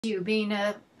you being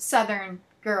a Southern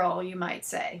girl, you might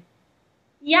say?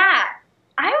 Yeah,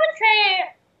 I would say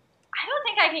I don't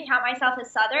think I can count myself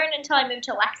as Southern until I moved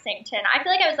to Lexington. I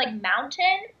feel like I was like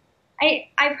mountain.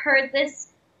 I've heard this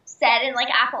said in like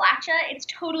Appalachia. It's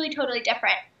totally totally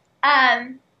different.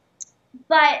 Um,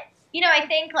 but I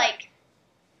think like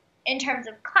in terms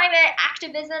of climate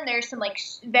activism, there's some like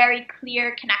very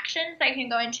clear connections that I can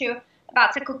go into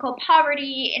about cyclical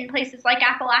poverty in places like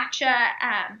Appalachia,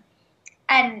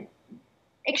 and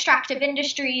extractive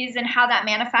industries and how that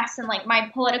manifests in like my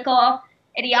political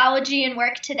ideology and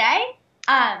work today.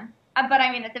 But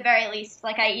I mean, at the very least,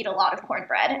 like I eat a lot of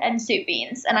cornbread and soup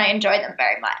beans, and I enjoy them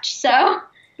very much. So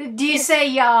Do you say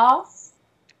y'all?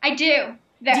 I do,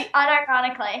 Do,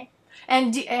 unironically.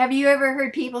 and have you ever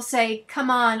heard people say, "Come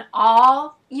on,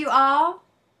 all you all"?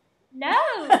 No.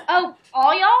 Oh,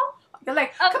 all y'all? They're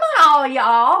like, Oh, "Come on, all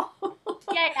y'all."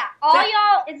 yeah. All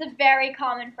y'all is a very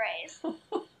common phrase.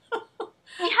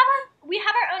 We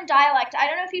have our own dialect. I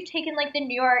don't know if you've taken like the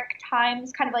New York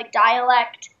Times kind of like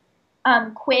dialect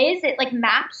quiz. It like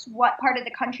maps what part of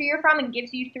the country you're from and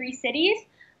gives you three cities.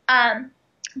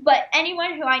 But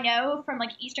anyone who I know from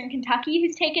like Eastern Kentucky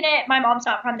who's taken it, my mom's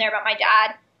not from there, but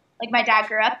my dad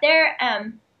grew up there.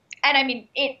 And I mean,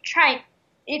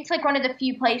 it's like one of the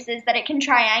few places that it can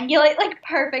triangulate like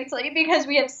perfectly because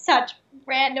we have such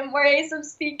random ways of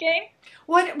speaking.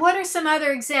 What are some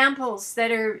other examples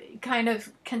that are kind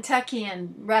of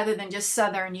Kentuckian rather than just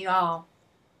Southern y'all?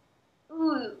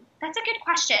 Ooh, that's a good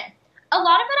question. A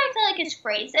lot of it I feel like is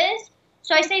phrases.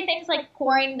 So I say things like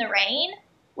pouring the rain,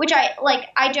 which I like.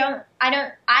 I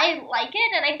like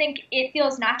it, and I think it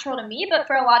feels natural to me. But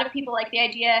for a lot of people, like the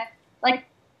idea, like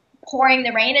pouring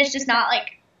the rain, is just not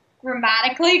like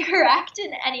grammatically correct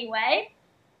in any way.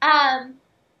 I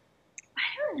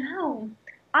don't know.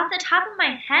 Off the top of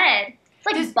my head, it's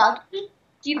like Just buggy.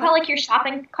 Do you call like your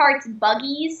shopping carts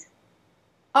buggies?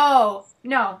 oh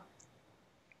no.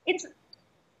 It's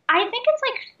I think it's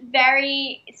like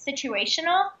very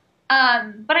situational.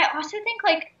 But I also think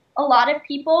like a lot of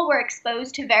people were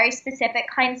exposed to very specific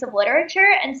kinds of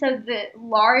literature, and so the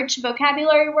large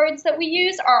vocabulary words that we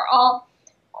use are all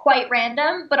quite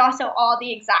random, but also all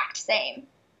the exact same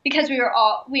because we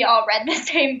all read the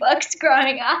same books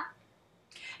growing up.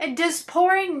 And does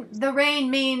pouring the rain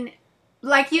mean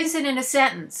like use it in a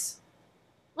sentence?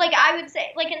 Like I would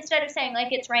say, like instead of saying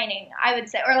like it's raining, I would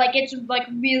say, or like it's like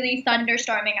really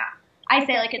thunderstorming up. I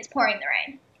say like it's pouring the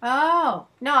rain. Oh,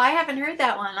 no, I haven't heard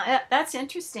that one. That's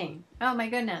interesting. Oh my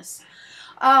goodness.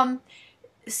 Um,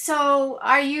 so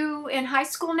are you in high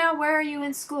school now? Where are you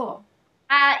in school?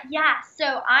 Yeah,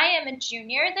 so I am a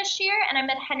junior this year, and I'm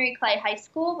at Henry Clay High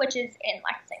School, which is in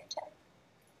Lexington.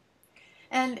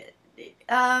 And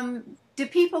do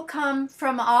people come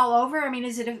from all over? I mean,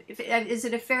 is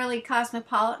it a fairly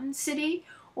cosmopolitan city,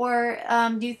 or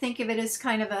do you think of it as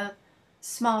kind of a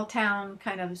small town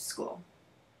kind of school?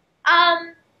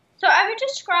 Um, so I would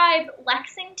describe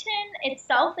Lexington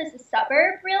itself as a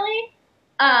suburb, really.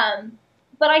 Um,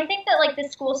 but I think that like the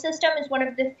school system is one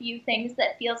of the few things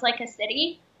that feels like a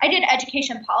city. I did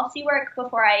education policy work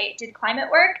before I did climate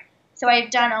work, so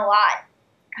I've done a lot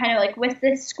kind of like with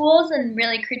the schools and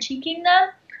really critiquing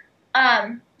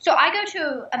them. So I go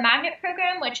to a magnet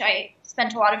program, which I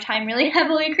spent a lot of time really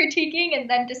heavily critiquing and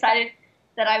then decided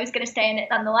that I was going to stay in it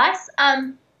nonetheless,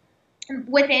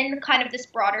 within kind of this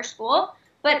broader school.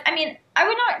 But I mean, I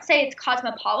would not say it's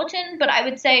cosmopolitan, but I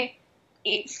would say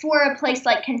for a place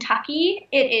like Kentucky,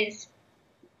 it is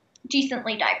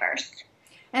decently diverse.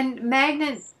 And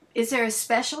magnet, is there a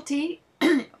specialty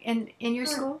in your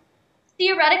school?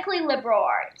 Theoretically liberal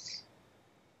arts.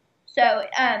 So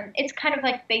it's kind of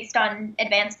like based on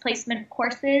advanced placement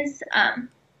courses.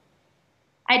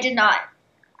 I did not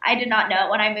I did not know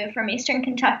when I moved from Eastern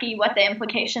Kentucky what the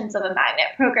implications of a magnet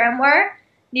program were.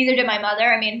 Neither did my mother.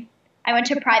 I mean, I went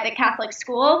to a private Catholic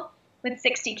school with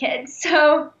 60 kids,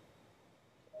 so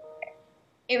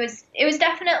it was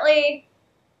definitely,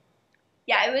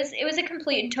 yeah, it was a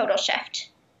complete and total shift.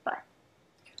 But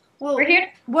Well, we're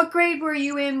here. what grade were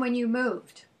you in when you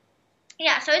moved?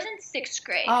 Yeah, so I was in sixth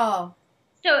grade. Oh,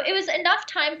 So it was enough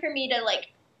time for me to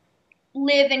like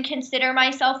live and consider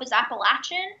myself as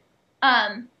Appalachian.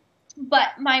 But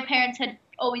my parents had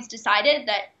always decided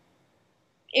that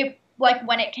it, like,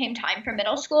 when it came time for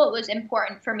middle school, it was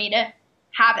important for me to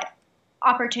have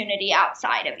opportunity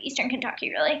outside of Eastern Kentucky,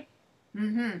 really.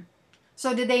 mm-hmm.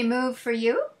 So did they move for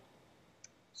you?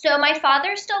 So my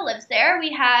father still lives there.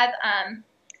 We have,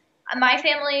 my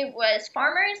family was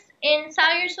farmers in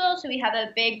Salyersville, so we have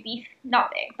a big beef,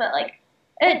 not big, but like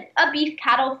a beef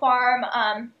cattle farm,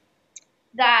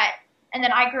 that And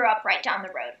then I grew up right down the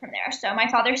road from there. So my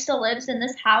father still lives in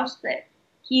this house that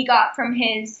he got from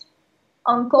his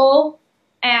uncle,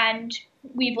 and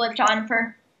we've lived on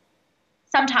for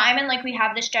some time. And like we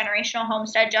have this generational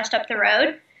homestead just up the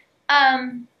road.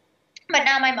 But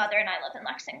now my mother and I live in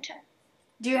Lexington.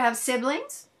 Do you have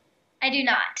siblings? I do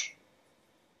not.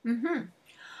 Mm-hmm.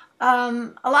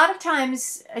 A lot of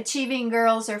times, achieving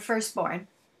girls are firstborn,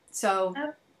 so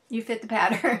Oh, you fit the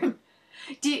pattern.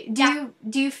 yeah.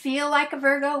 Do you feel like a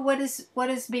Virgo? What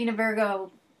does being a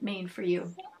Virgo mean for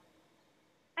you?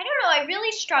 I don't know. I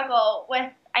really struggle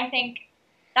with, I think,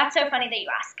 that's so funny that you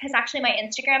asked, because actually my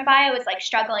Instagram bio was like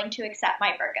struggling to accept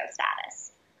my Virgo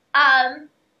status. Um,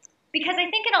 because I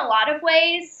think in a lot of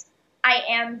ways I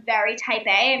am very type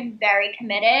A. I'm very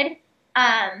committed.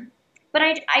 Um, but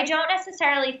I don't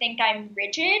necessarily think I'm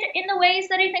rigid in the ways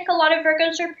that I think a lot of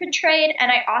Virgos are portrayed.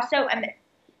 And I also am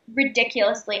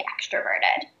ridiculously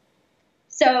extroverted.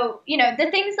 So, the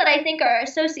things that I think are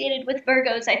associated with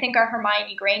Virgos, I think are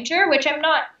Hermione Granger, which I'm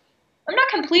not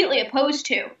completely opposed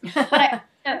to. But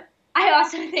I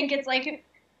also think it's like,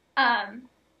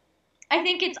 I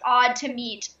think it's odd to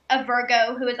meet a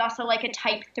Virgo who is also like a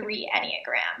type 3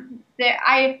 Enneagram.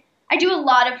 I do a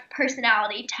lot of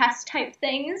personality test type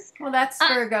things. Well, that's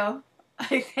Virgo,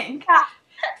 I think. Yeah.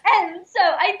 And so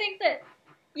I think that,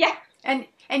 yeah. And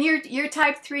you're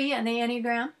type 3 on the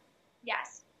Enneagram.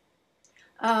 Yes.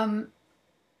 Um,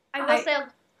 I will say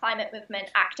climate movement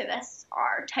activists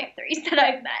are type 3s that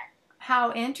I've met.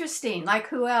 how interesting. Like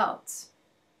who else?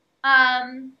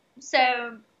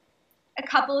 So a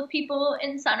couple of people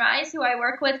in Sunrise who I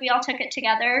work with, we all took it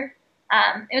together.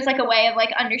 It was like a way of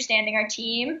like understanding our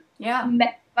team. Yeah.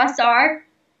 Many of us are.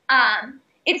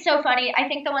 It's so funny. I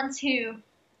think the ones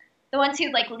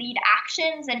who like lead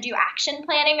actions and do action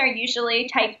planning are usually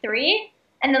type 3.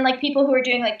 And then like people who are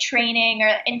doing like training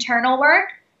or internal work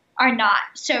are not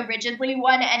so rigidly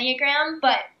one Enneagram,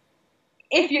 but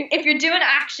if you're doing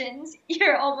actions,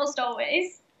 you're almost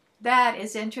always. That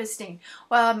is interesting.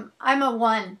 Well, I'm a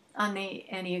 1 on the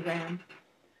Enneagram.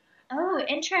 Oh,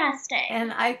 interesting.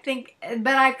 And I think,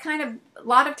 but I kind of, a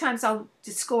lot of times I'll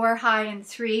score high in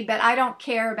 3, but I don't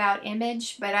care about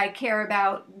image, but I care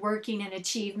about working and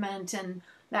achievement and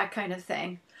that kind of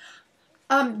thing.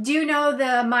 Do you know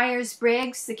the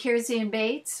Myers-Briggs, the Kiersey and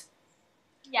Bates?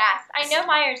 Yes, I know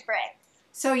Myers-Briggs.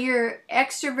 So you're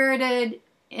extroverted,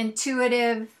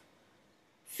 intuitive,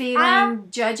 feeling,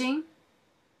 judging?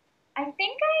 I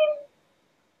think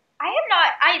I have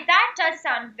not, that does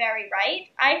sound very right.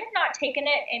 I have not taken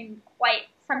it in quite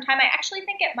some time. I actually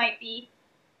think it might be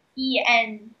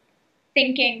EN,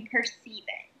 thinking,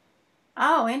 perceiving.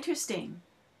 Oh, interesting.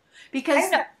 I Because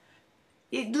don't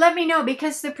know. let me know,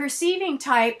 because the perceiving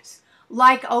types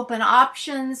like open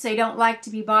options. They don't like to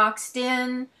be boxed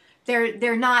in.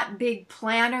 They're not big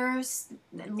planners.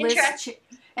 Interesting.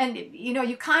 And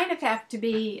you kind of have to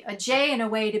be a J in a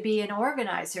way to be an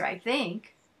organizer, I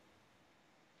think.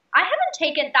 I haven't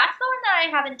taken, that's the one that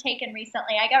I haven't taken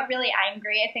recently. I got really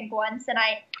angry, I think, once, and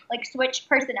I like switched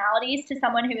personalities to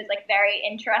someone who was like very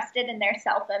interested in their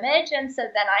self-image, and so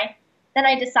then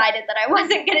I decided that I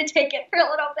wasn't going to take it for a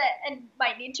little bit and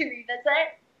might need to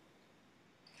revisit.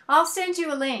 I'll send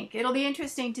you a link. It'll be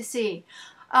interesting to see.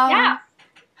 Yeah.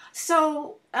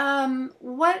 So,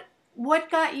 what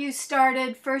got you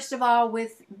started, first of all,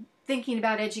 with thinking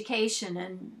about education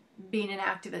and being an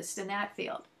activist in that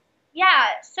field? Yeah,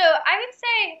 so I would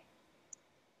say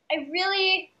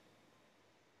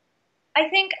I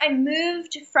think I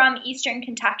moved from Eastern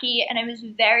Kentucky and I was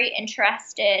very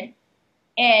interested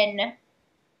in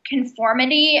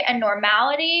conformity and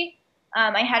normality.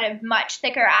 I had a much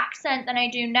thicker accent than I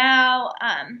do now.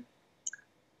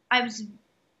 I was,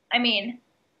 I mean,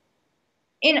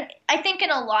 I think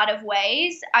in a lot of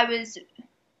ways,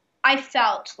 I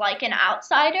felt like an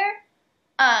outsider.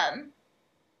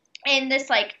 In this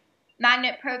like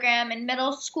magnet program in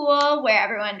middle school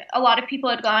where a lot of people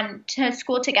had gone to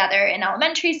school together in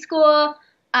elementary school,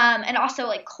 and also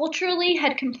like culturally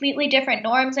had completely different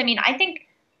norms. I mean, I think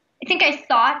I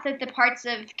thought that the parts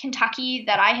of Kentucky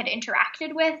that I had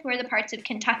interacted with were the parts of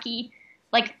Kentucky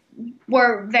like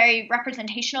were very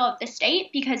representational of the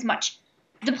state, because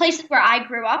the places where I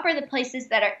grew up are the places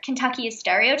that Kentucky is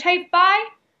stereotyped by,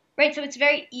 right? So it's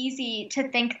very easy to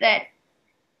think that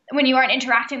when you aren't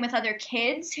interacting with other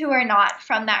kids who are not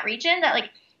from that region, that like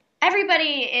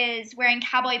everybody is wearing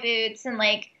cowboy boots and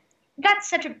like it's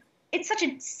such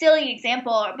a silly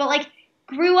example, but like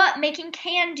grew up making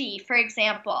candy, for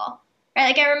example, right?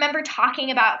 Like I remember talking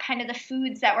about kind of the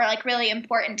foods that were like really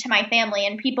important to my family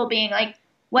and people being like,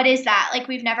 what is that? Like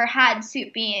we've never had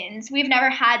soup beans. We've never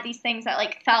had these things that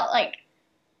like felt like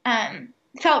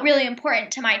felt really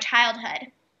important to my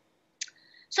childhood.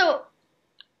 So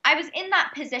I was in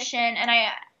that position, and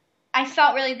I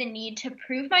felt really the need to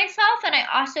prove myself, and I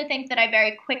also think that I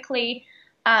very quickly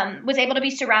was able to be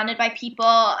surrounded by people.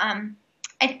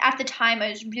 At the time, I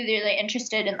was really, really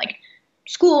interested in like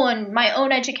school and my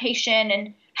own education,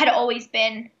 and had always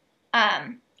been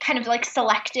kind of like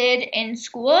selected in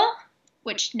school,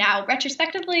 which now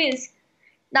retrospectively is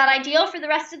not ideal for the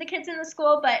rest of the kids in the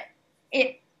school, but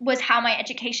it was how my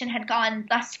education had gone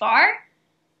thus far.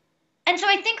 And so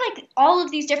I think like all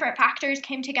of these different factors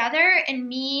came together in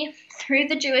me through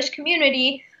the Jewish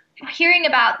community, hearing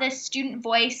about this student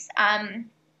voice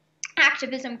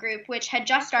activism group, which had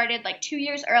just started like 2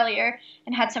 years earlier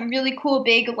and had some really cool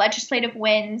big legislative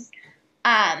wins,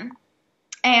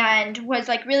 and was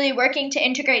like really working to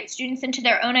integrate students into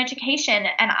their own education.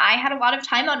 And I had a lot of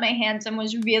time on my hands and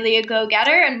was really a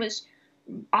go-getter, and was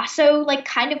also like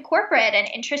kind of corporate and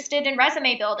interested in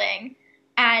resume building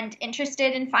and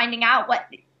interested in finding out what,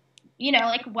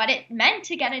 like what it meant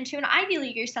to get into an Ivy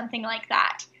League or something like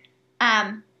that.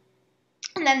 And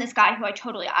then this guy who I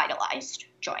totally idolized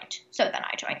joined. So then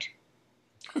I joined.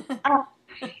 Uh,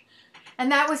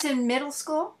 And that was in middle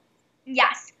school?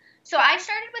 yes. So I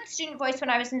started with Student Voice when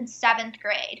I was in 7th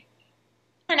grade.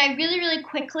 And I really, really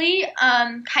quickly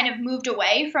kind of moved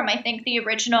away from, I think, the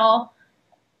rationale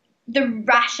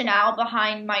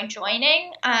behind my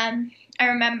joining. I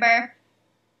remember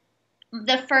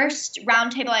the first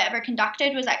roundtable I ever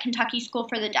conducted was at Kentucky School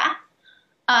for the Deaf.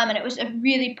 And it was a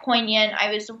really poignant.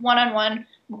 I was one-on-one.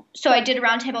 So I did a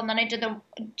roundtable, and then I did a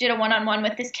one-on-one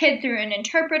with this kid through an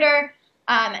interpreter.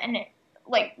 And it,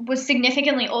 like, was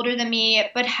significantly older than me,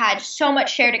 but had so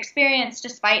much shared experience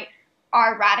despite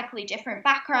our radically different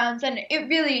backgrounds. And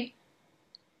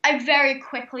I very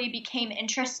quickly became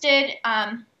interested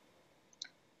and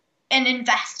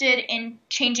invested in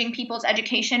changing people's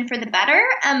education for the better.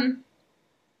 And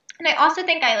I also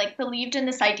think I like believed in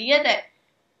this idea that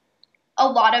a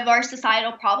lot of our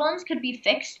societal problems could be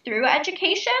fixed through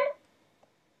education,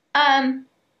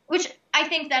 which I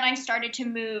think then I started to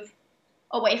move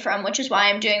away from, which is why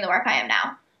I'm doing the work I am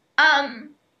now.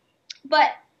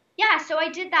 But yeah, so I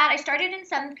did that. I started in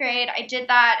 7th grade. I did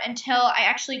that until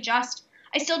I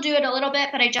still do it a little bit,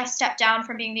 but I just stepped down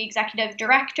from being the executive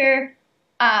director,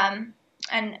 and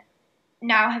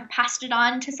now have passed it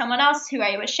on to someone else who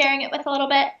I was sharing it with a little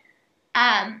bit.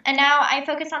 And now I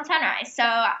focus on Sunrise. So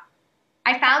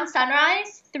I found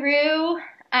Sunrise through,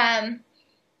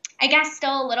 I guess,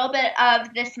 still a little bit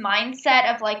of this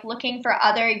mindset of like looking for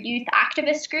other youth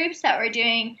activist groups that were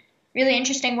doing really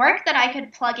interesting work that I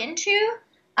could plug into.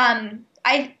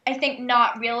 I think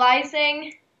not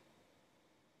realizing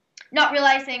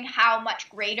how much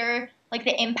greater like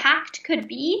the impact could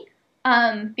be,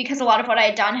 because a lot of what I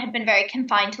had done had been very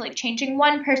confined to like changing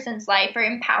one person's life or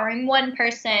empowering one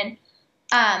person,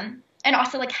 and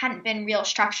also like hadn't been real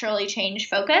structurally change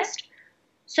focused.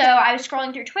 So I was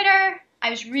scrolling through Twitter. I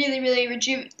was really, really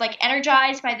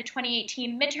energized by the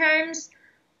 2018 midterms.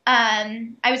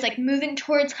 I was like moving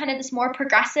towards kind of this more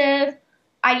progressive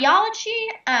ideology.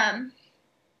 And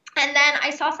then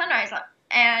I saw Sunrise,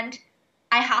 and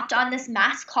I hopped on this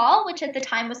mass call, which at the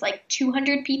time was like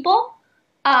 200 people.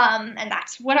 And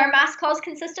that's what our mass calls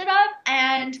consisted of.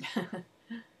 And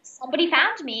somebody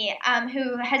found me,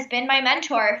 who has been my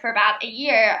mentor for about a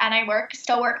year, and I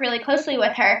still work really closely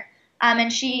with her.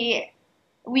 And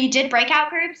we did breakout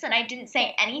groups, and I didn't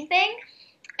say anything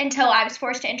until I was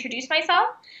forced to introduce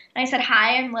myself. And I said,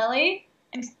 "Hi, I'm Lily.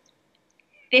 I'm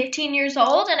 15 years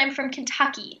old, and I'm from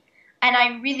Kentucky." And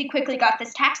I really quickly got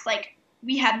this text, like,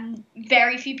 we have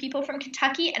very few people from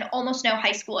Kentucky and almost no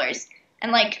high schoolers,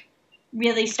 and like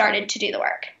really started to do the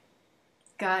work.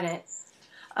 Got it.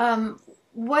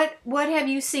 What have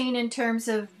you seen in terms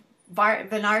of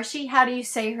Vanarshi? How do you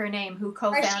say her name? Who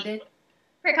co-founded?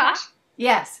 Prakash?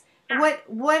 Yes.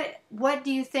 What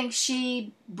do you think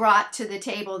she brought to the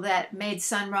table that made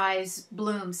Sunrise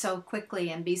bloom so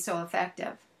quickly and be so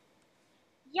effective?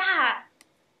 Yeah.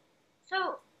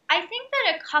 So I think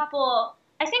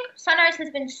Sunrise has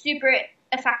been super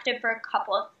effective for a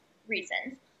couple of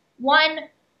reasons. One,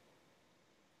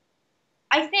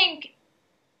 I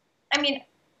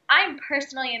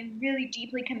personally am really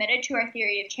deeply committed to our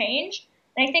theory of change.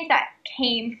 And I think that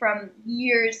came from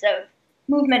years of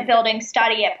movement building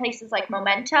study at places like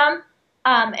Momentum,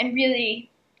 and really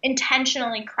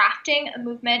intentionally crafting a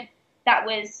movement that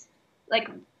was like,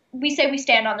 we say we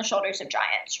stand on the shoulders of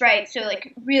giants, right? So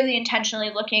like really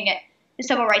intentionally looking at the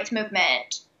civil rights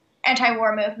movement,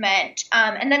 anti-war movement,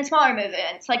 and then smaller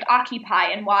movements like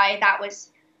Occupy, and why that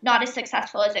was not as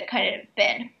successful as it could have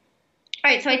been.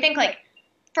 Right, so I think like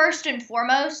first and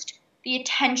foremost, the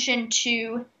attention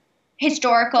to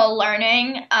historical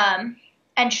learning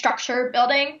and structure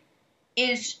building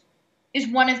is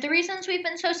one of the reasons we've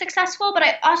been so successful. But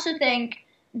I also think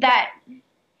that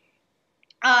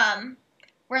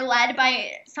we're led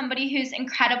by somebody who's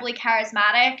incredibly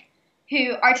charismatic,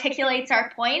 who articulates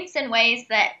our points in ways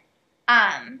that,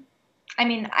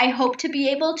 I hope to be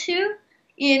able to.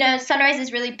 Sunrise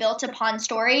is really built upon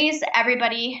stories.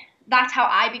 That's how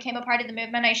I became a part of the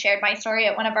movement. I shared my story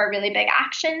at one of our really big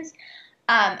actions.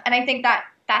 And I think that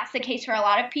that's the case for a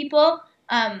lot of people.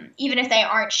 Even if they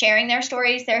aren't sharing their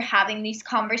stories, they're having these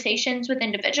conversations with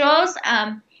individuals.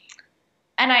 And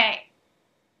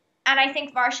I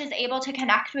think Varsha is able to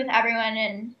connect with everyone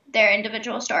in their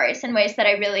individual stories in ways that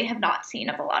I really have not seen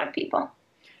of a lot of people.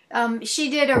 She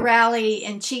did a rally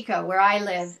in Chico, where I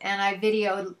live, and I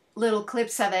videoed little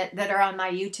clips of it that are on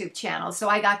my YouTube channel. So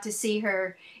I got to see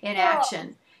her in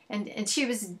action, and she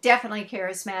was definitely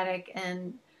charismatic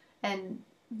and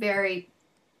very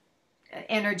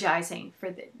energizing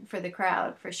for the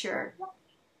crowd, for sure.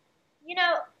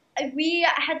 We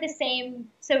had the same.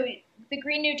 So the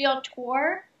Green New Deal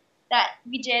tour that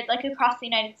we did across the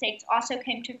United States also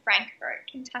came to Frankfort,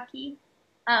 Kentucky,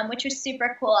 which was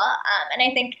super cool. And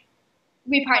I think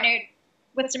we partnered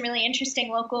with some really interesting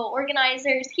local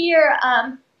organizers here.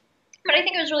 But I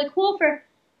think it was really cool for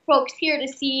folks here to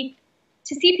see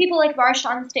people like Varsha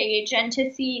on stage, and to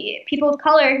see people of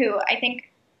color who I think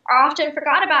are often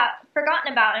forgotten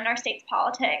about in our state's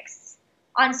politics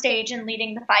on stage and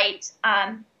leading the fight.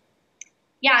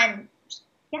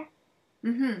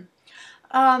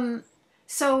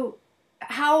 So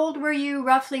how old were you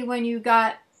roughly when you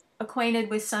got acquainted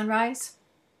with Sunrise?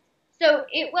 So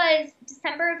it was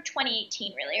December of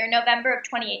 2018, really, or November of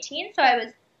 2018. So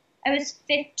I was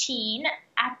 15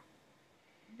 at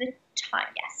the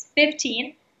time. Yes,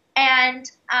 15. And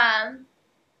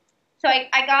so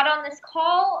I got on this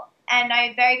call, and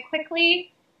I very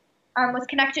quickly was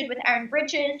connected with Erin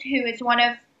Bridges, who is one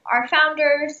of our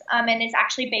founders, and is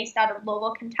actually based out of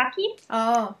Louisville, Kentucky.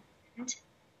 Oh.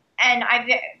 And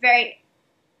I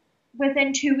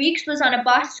within 2 weeks was on a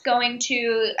bus going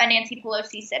to a Nancy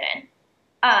Pelosi sit-in.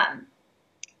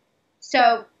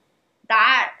 So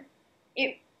I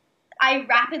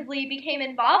rapidly became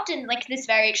involved in this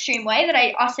very extreme way that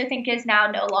I also think is now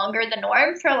no longer the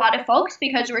norm for a lot of folks,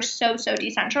 because we're so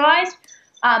decentralized.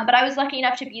 But I was lucky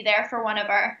enough to be there for one of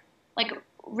our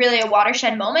really a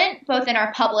watershed moment, both in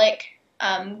our public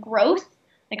growth.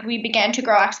 We began to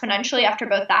grow exponentially after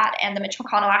both that and the Mitch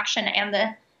McConnell action and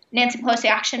the Nancy Pelosi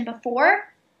action before.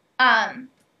 But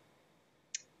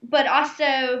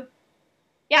also,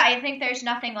 I think there's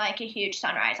nothing like a huge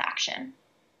Sunrise action,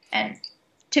 and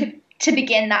to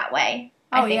begin that way.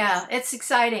 It's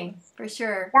exciting for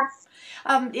sure. Yes.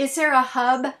 Is there a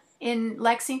hub in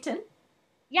Lexington?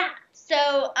 Yeah.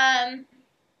 So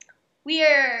we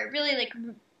are really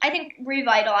I think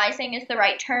revitalizing is the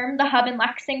right term, the hub in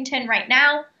Lexington right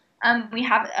now. We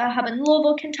have a hub in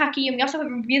Louisville, Kentucky, and we also have a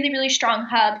really, really strong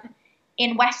hub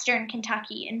in Western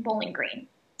Kentucky in Bowling Green.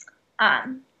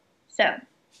 And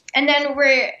then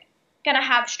we're going to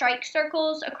have strike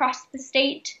circles across the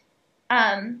state.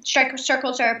 Strike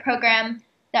circles are a program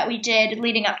that we did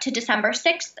leading up to December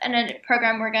 6th, and a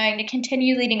program we're going to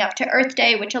continue leading up to Earth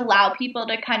Day, which allow people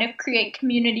to kind of create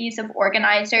communities of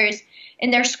organizers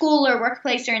in their school or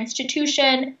workplace or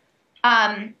institution,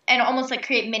 and almost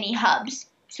create mini hubs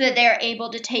so that they're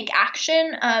able to take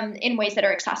action in ways that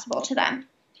are accessible to them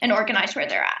and organize where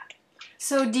they're at.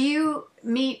 So do you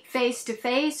meet face to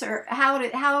face, or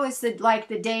how is the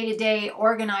day-to-day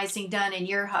organizing done in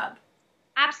your hub?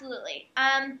 Absolutely.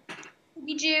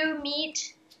 We do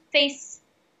meet face.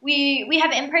 We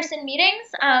have in-person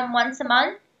meetings once a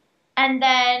month, and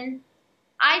then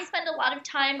I spend a lot of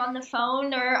time on the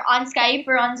phone or on Skype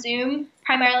or on Zoom,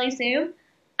 primarily Zoom.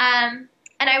 And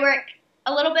I work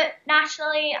a little bit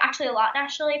nationally, actually a lot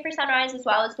nationally for Sunrise as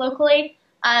well as locally.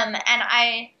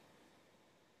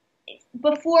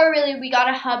 Before really we got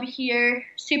a hub here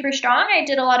super strong, I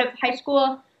did a lot of high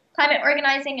school climate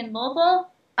organizing in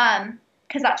Louisville,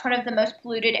 because that's one of the most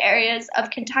polluted areas of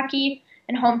Kentucky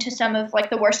and home to some of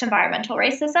the worst environmental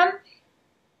racism.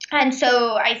 And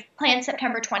so I planned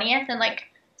September 20th and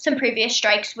some previous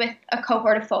strikes with a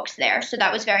cohort of folks there. So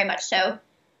that was very much so,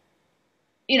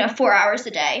 4 hours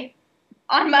a day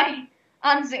on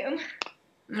Zoom.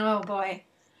 Oh boy.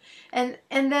 And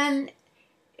then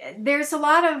there's a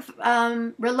lot of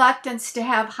reluctance to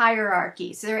have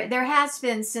hierarchies. There has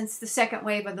been since the second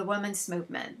wave of the women's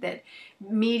movement, that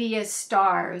media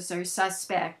stars are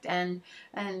suspect and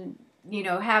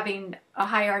having a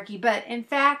hierarchy. But in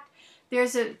fact,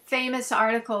 there's a famous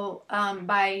article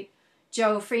by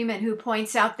Joe Freeman who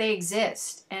points out they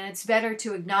exist, and it's better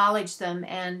to acknowledge them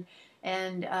and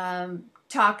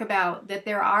talk about that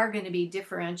there are going to be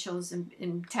differentials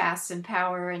in tasks and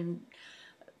power and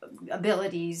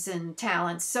abilities and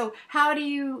talents. So how do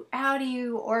you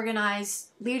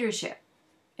organize leadership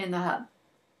in the hub?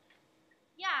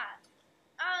 Yeah.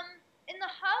 In the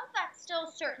hub, that's still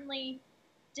certainly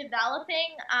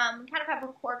developing. We kind of have a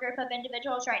core group of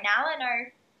individuals right now and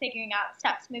are figuring out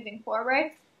steps moving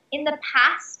forward. In the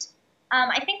past,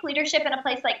 I think leadership in a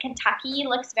place like Kentucky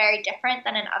looks very different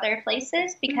than in other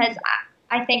places because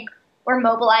I think we're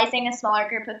mobilizing a smaller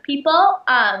group of people.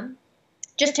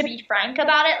 Just to be frank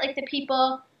about it, like the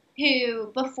people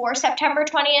who before September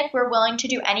 20th were willing to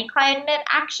do any climate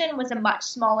action was a much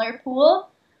smaller pool,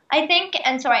 I think.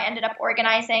 And so I ended up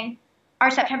organizing our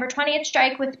September 20th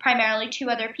strike with primarily two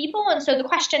other people. And so the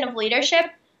question of leadership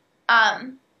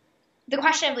was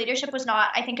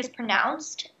not, I think, as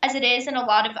pronounced as it is in a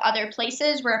lot of other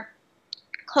places where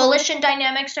coalition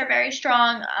dynamics are very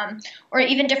strong, or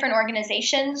even different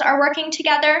organizations are working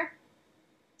together,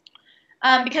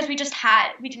 because we didn't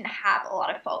have a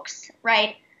lot of folks,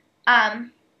 right?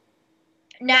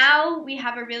 Now we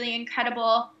have a really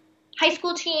incredible high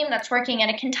school team that's working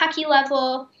at a Kentucky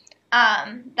level,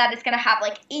 that is going to have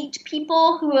like 8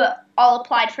 people who all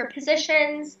applied for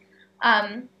positions,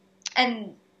 and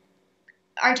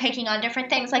are taking on different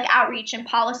things like outreach and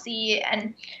policy,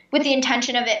 and with the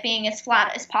intention of it being as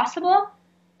flat as possible.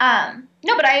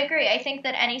 No, but I agree. I think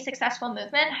that any successful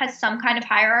movement has some kind of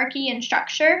hierarchy and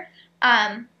structure.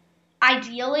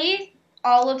 Ideally,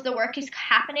 all of the work is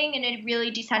happening in a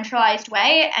really decentralized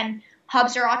way, and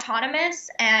hubs are autonomous,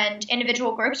 and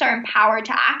individual groups are empowered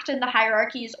to act, and the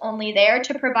hierarchy is only there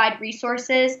to provide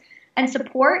resources and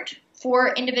support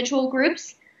for individual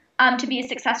groups to be as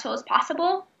successful as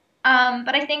possible.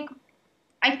 But I think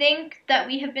that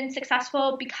we have been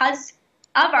successful because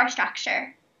of our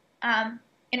structure,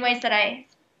 in ways that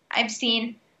I've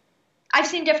seen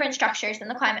different structures in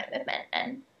the climate movement,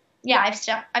 and yeah, I've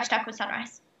stuck with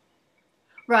Sunrise.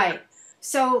 Right.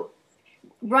 So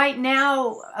right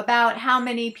now, about how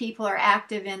many people are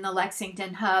active in the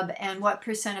Lexington hub, and what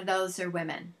percent of those are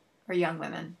women or young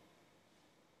women?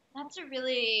 That's a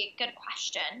really good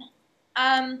question.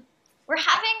 We're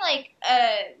having like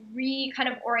a kind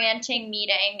of orienting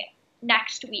meeting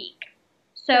next week,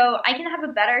 so I can have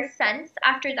a better sense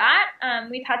after that.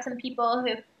 We've had some people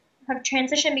who have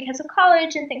transitioned because of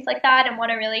college and things like that, and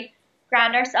want to really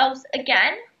ground ourselves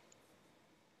again.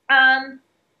 I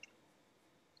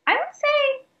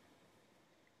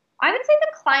would say the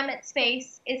climate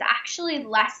space is actually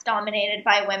less dominated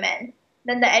by women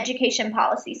than the education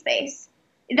policy space.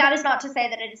 That is not to say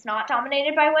that it is not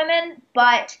dominated by women,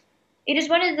 but it is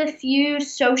one of the few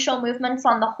social movements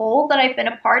on the whole that I've been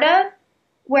a part of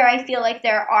where I feel like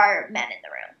there are men in the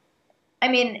room. I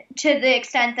mean, to the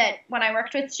extent that when I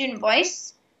worked with Student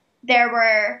Voice,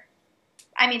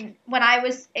 when I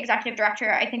was executive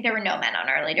director, I think there were no men on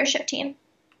our leadership team.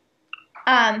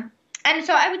 And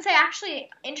so I would say, actually,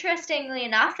 interestingly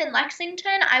enough, in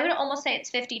Lexington, I would almost say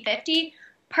it's 50-50,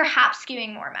 perhaps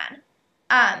skewing more men.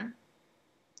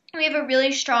 We have a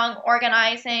really strong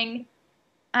organizing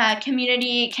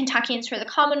community, Kentuckians for the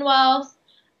Commonwealth,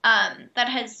 that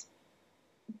has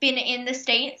been in the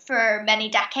state for many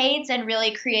decades and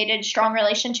really created strong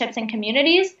relationships and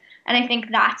communities. And I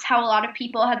think that's how a lot of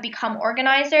people have become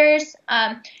organizers.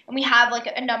 And we have like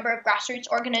a number of grassroots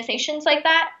organizations like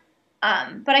that.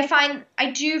 But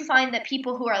I do find that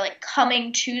people who are like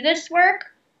coming to this work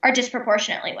are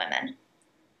disproportionately women.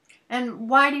 And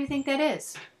why do you think that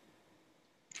is?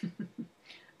 I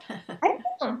don't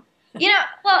know.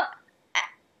 Well,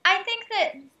 I think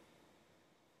that,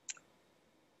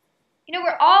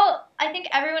 I think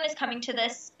everyone is coming to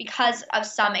this because of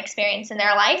some experience in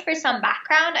their life or some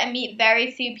background. I meet very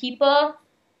few people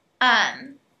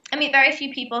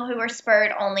who were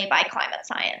spurred only by climate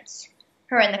science,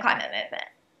 who are in the climate movement,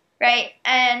 right?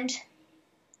 And,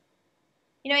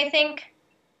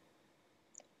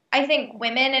 I think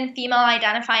women and female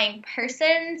identifying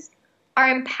persons are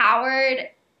empowered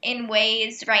in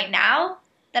ways right now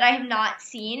that I have not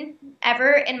seen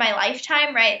ever in my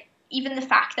lifetime, right? Even the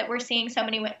fact that we're seeing so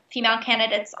many female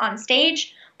candidates on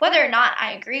stage, whether or not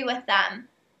I agree with them,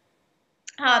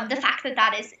 the fact that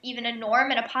that is even a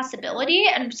norm and a possibility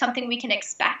and something we can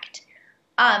expect,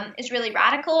 is really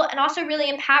radical and also really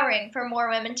empowering for more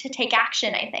women to take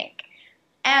action, I think.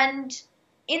 And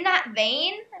in that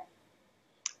vein,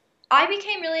 I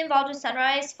became really involved with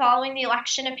Sunrise following the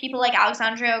election of people like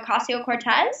Alexandria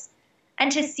Ocasio-Cortez, and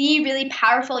to see really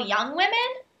powerful young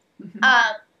women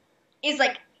is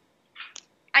like,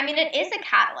 I mean, it is a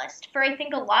catalyst for, I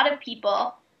think, a lot of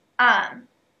people, um,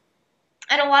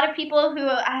 and a lot of people who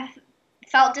have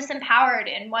felt disempowered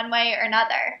in one way or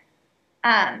another,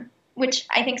 which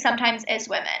I think sometimes is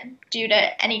women due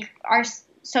to our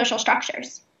social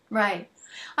structures. Right.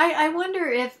 I wonder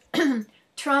if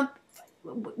Trump,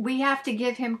 we have to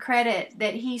give him credit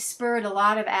that he spurred a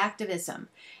lot of activism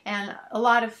and a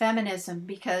lot of feminism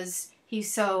because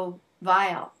he's so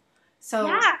vile. So,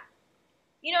 Yeah.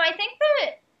 I think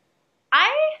that I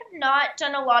have not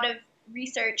done a lot of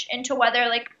research into whether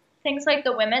like things like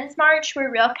the Women's March were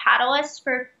real catalysts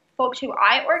for folks who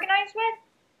I organize with.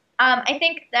 I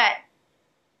think that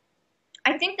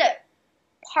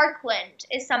Parkland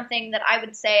is something that I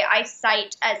would say I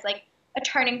cite as like a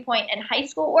turning point in high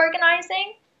school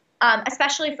organizing,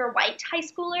 especially for white high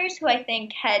schoolers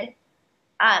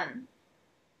um,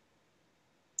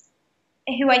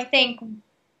 who I think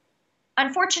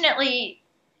unfortunately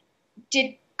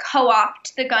did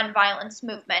co-opt the gun violence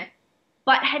movement,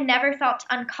 but had never felt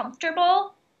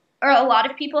uncomfortable, or a lot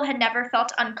of people had never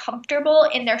felt uncomfortable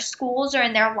in their schools or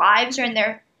in their lives or in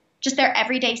their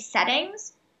everyday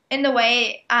settings in the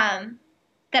way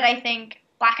that I think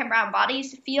Black and brown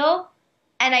bodies feel,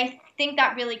 and I think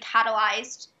that really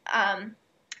catalyzed.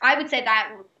 I would say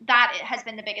that it has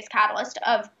been the biggest catalyst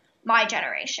of my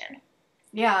generation.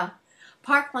 yeah,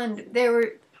 Parkland, they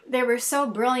were so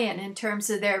brilliant in terms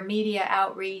of their media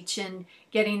outreach and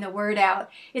getting the word out.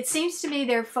 It seems to me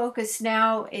their focus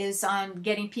now is on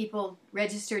getting people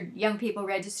registered, young people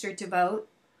registered to vote,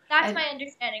 That's and my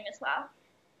understanding as well.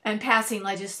 passing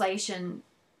legislation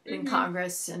in Hmm.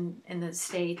 Congress and in the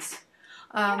states.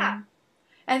 Yeah.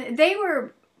 And they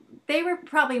were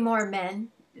probably more men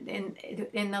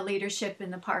in the leadership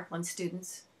in the Parkland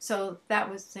students. So that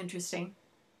was interesting.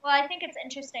 Well, I think it's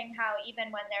interesting how even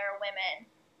when there are women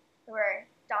who are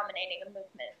dominating a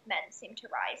movement, men seem to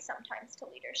rise sometimes to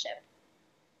leadership.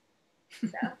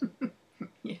 So,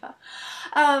 Yeah.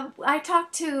 I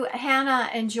talked to Hannah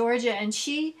in Georgia, and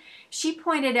she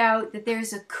pointed out that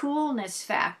there's a coolness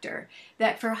factor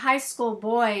that for high school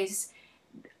boys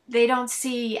they don't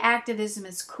see activism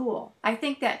as cool. I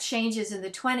think that changes in the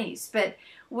 20s, but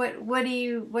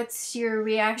what's your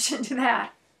reaction to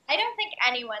that? I don't think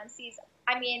anyone sees,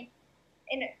 I mean,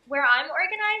 in where I'm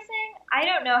organizing, I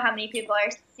don't know how many people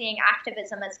are seeing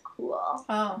activism as cool.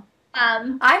 Oh,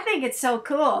 Um, I think it's so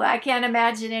cool. I can't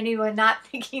imagine anyone not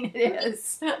thinking it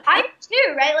is. I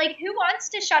too, right? Like, who wants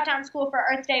to shut down school for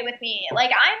Earth Day with me?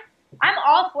 Like, I'm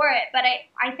all for it, but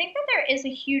I think that there is a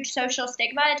huge social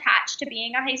stigma attached to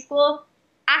being a high school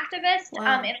activist,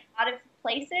 Wow. in a lot of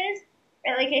places.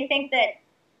 Right? Like, I think that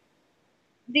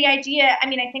the idea, I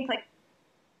mean, I think like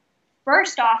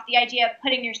first off, the idea of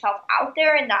putting yourself out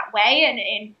there in that way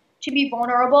and to be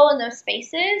vulnerable in those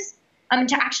spaces,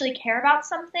 to actually care about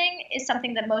something is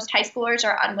something that most high schoolers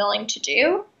are unwilling to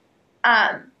do.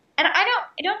 And I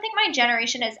don't think my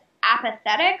generation is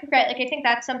apathetic, right? Like I think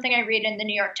that's something I read in the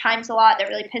New York Times a lot that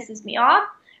really pisses me off,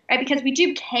 right? Because we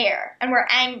do care and we're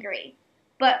angry,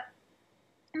 but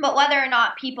whether or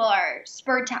not people are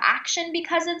spurred to action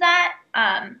because of that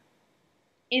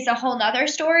is a whole nother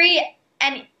story.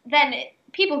 And then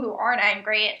people who aren't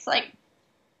angry, it's like,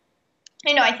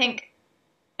 I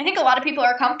think a lot of people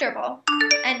are comfortable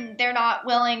and they're not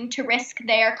willing to risk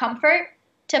their comfort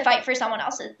to fight for someone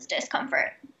else's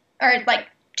discomfort or like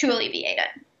to alleviate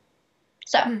it.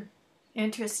 So, Hmm.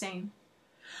 Interesting.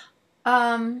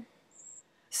 Um,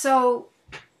 so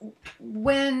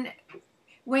when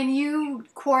when you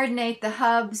coordinate the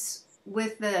hubs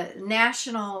with the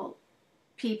national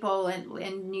people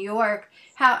in New York,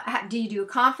 how do you do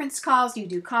conference calls? Do you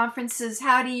do conferences?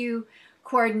 How do you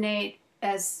coordinate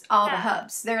as all the yeah.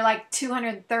 hubs? They're like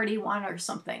 231 or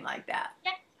something like that.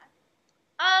 Yeah.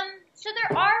 So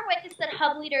there are ways that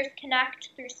hub leaders connect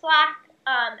through Slack,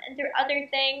 and through other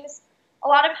things. A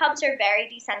lot of hubs are very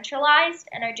decentralized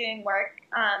and are doing work,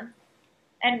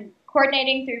 and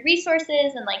coordinating through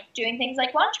resources and like doing things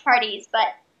like launch parties, but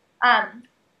um,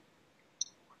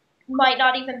 might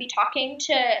not even be talking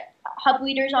to hub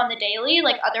leaders on the daily,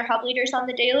 like other hub leaders on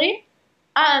the daily.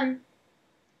 Um,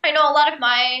 I know a lot of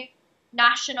my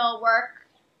national work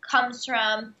comes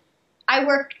from, I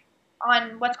work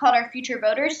on what's called our Future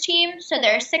Voters team. So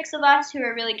there are 6 of us who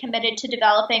are really committed to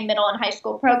developing middle and high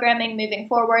school programming moving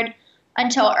forward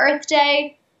until Earth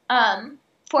Day.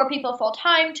 4 people full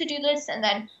time to do this, and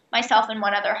then myself and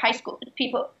one other high school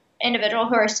individual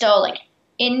who are still like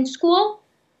in school.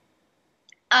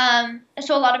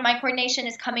 So a lot of my coordination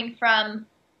is coming from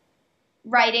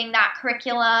writing that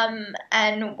curriculum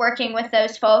and working with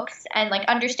those folks and like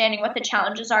understanding what the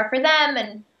challenges are for them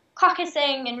and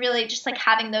caucusing and really just like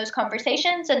having those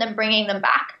conversations and then bringing them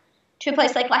back to a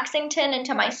place like Lexington and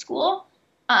to my school.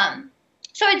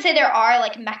 So I'd say there are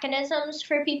like mechanisms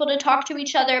for people to talk to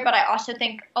each other, but I also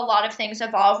think a lot of things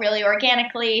evolve really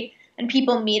organically and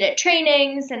people meet at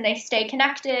trainings and they stay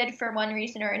connected for one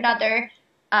reason or another.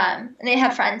 And they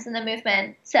have friends in the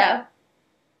movement. So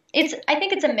I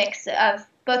think it's a mix of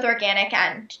both organic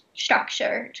and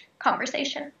structured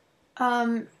conversation.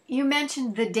 You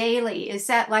mentioned the daily. Is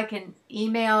that like an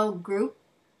email group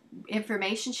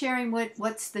information sharing?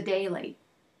 What's the daily?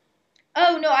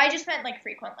 Oh no, I just meant like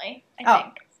frequently, I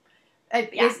Oh, think.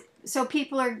 Yeah. so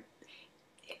people are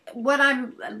what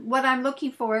I'm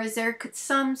looking for is there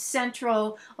some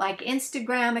central like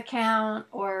Instagram account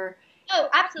or Oh,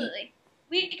 absolutely.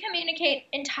 We communicate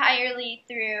entirely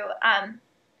through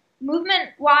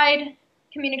movement-wide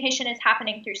communication is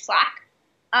happening through Slack,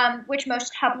 which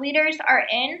most hub leaders are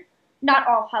in. Not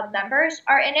all hub members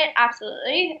are in it,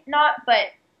 absolutely not,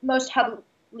 but most hub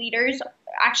leaders,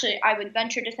 actually, I would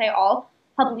venture to say all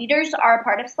hub leaders are a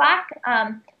part of Slack.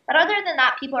 But other than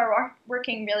that, people are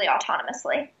working really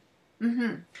autonomously.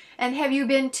 Mm-hmm. And have you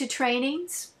been to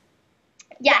trainings?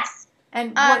 Yes.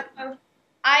 And what?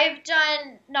 I've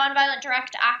done nonviolent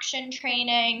direct action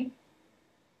training,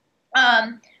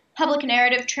 public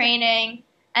narrative training,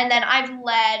 and then I've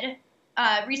led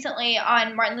recently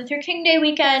on Martin Luther King Day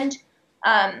weekend.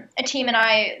 A team and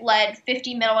I led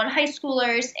 50 middle and high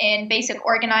schoolers in basic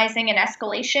organizing and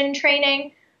escalation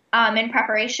training in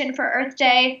preparation for Earth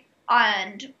Day.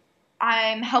 And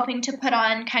I'm helping to put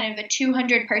on kind of a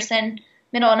 200-person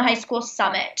middle and high school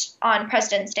summit on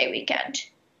President's Day weekend.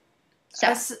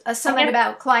 So A summit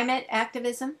about climate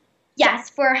activism? Yes,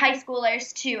 for high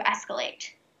schoolers to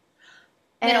escalate.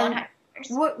 Middle and high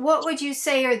schoolers. What would you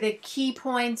say are the key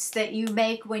points that you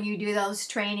make when you do those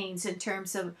trainings in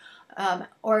terms of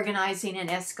organizing and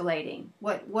escalating?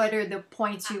 What are the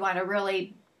points you want to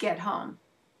really get home?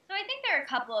 So I think there are a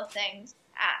couple of things.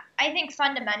 I think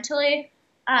fundamentally,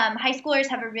 high schoolers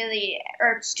have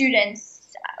or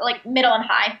students, like middle and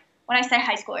high. When I say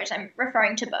high schoolers, I'm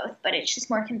referring to both, but it's just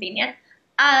more convenient.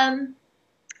 I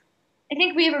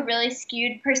think we have a really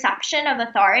skewed perception of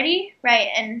authority, right?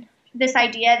 And this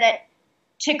idea that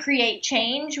to create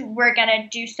change, we're going to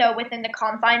do so within the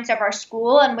confines of our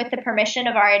school and with the permission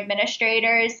of our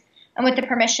administrators and with the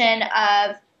permission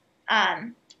of,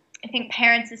 I think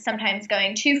parents is sometimes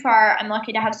going too far. I'm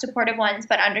lucky to have supportive ones,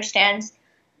 but understands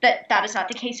that that is not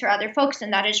the case for other folks,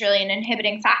 and that is really an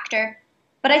inhibiting factor.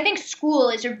 But I think school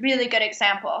is a really good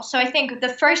example. So I think the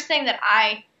first thing that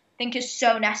I think is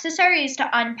so necessary is to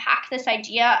unpack this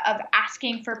idea of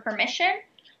asking for permission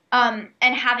and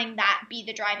having that be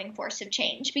the driving force of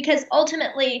change. Because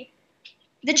ultimately,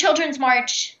 the Children's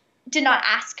March did not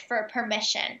ask for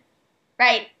permission,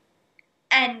 right?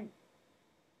 And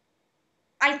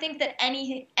I think that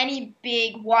any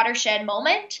big watershed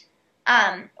moment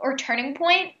or turning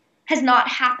point has not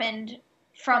happened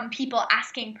from people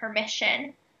asking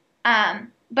permission.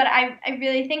 But I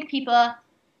really think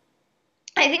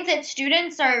I think that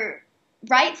students are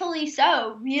rightfully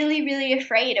so really, really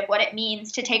afraid of what it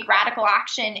means to take radical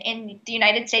action in the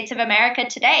United States of America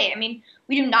today. I mean,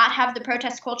 we do not have the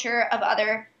protest culture of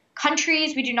other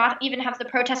countries. We do not even have the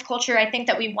protest culture I think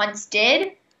that we once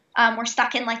did. We're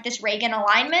stuck in like this Reagan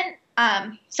alignment.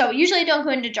 So usually I don't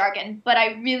go into jargon, but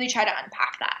I really try to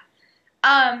unpack that.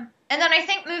 And then I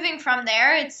think moving from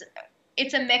there,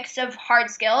 it's a mix of hard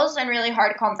skills and really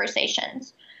hard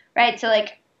conversations, right? So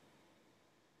like,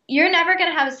 you're never going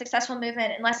to have a successful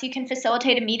movement unless you can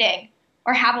facilitate a meeting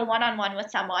or have a one-on-one with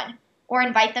someone or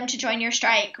invite them to join your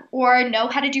strike or know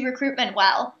how to do recruitment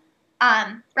well,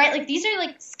 right? Like these are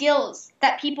like skills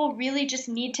that people really just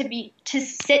need to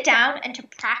sit down and to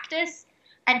practice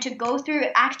and to go through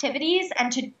activities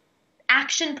and to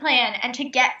action plan and to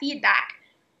get feedback,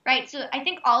 right? So I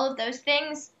think all of those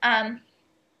things, I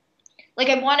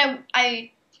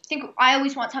think I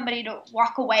always want somebody to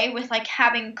walk away with like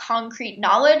having concrete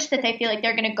knowledge that they feel like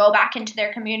they're going to go back into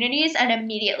their communities and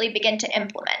immediately begin to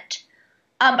implement.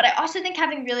 But I also think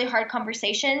having really hard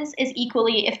conversations is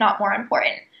equally, if not more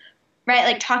important, right?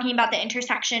 Like talking about the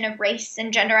intersection of race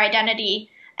and gender identity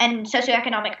and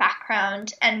socioeconomic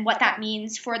background and what that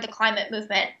means for the climate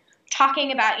movement.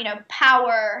 Talking about,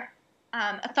 power,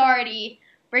 authority,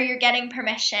 where you're getting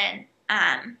permission.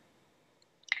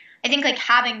 I think like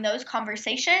having those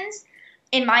conversations,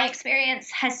 in my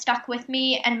experience, has stuck with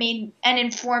me and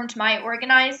informed my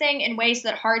organizing in ways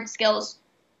that hard skills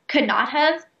could not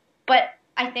have, but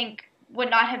I think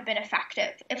would not have been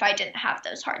effective if I didn't have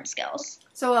those hard skills.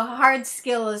 So a hard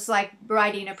skill is like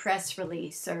writing a press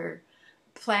release or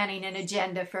planning an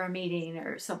agenda for a meeting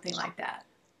or something like that.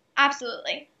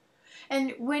 Absolutely.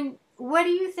 And what do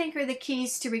you think are the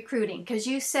keys to recruiting? Because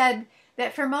you said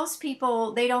that for most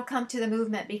people, they don't come to the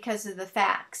movement because of the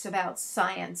facts about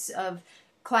science of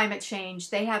climate change.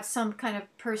 They have some kind of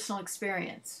personal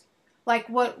experience. Like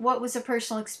what was a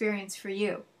personal experience for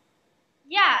you?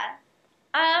 Yeah.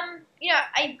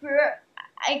 I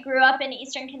grew up in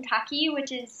Eastern Kentucky,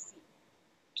 which is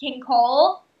King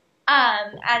Coal.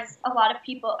 As a lot of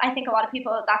people, I think a lot of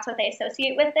people, that's what they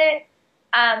associate with it.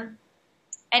 Um,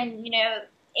 and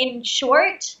in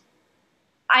short,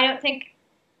 I don't think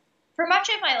for much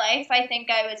of my life, I think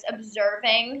I was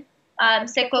observing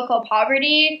cyclical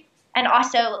poverty and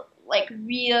also like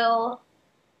real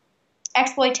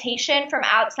exploitation from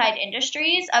outside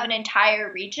industries of an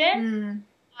entire region,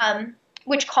 Mm.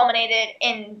 which culminated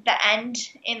in the end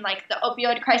in like the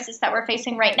opioid crisis that we're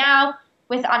facing right now,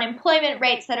 with unemployment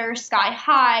rates that are sky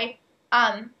high,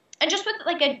 and just with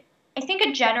like I think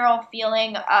a general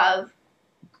feeling of,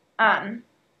 I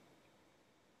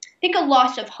think a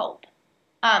loss of hope,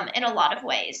 in a lot of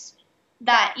ways,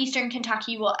 that Eastern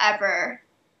Kentucky will ever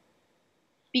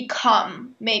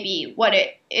become maybe what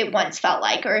it once felt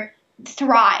like, or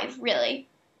thrive really.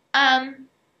 Um,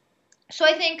 so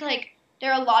I think like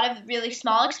there are a lot of really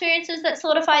small experiences that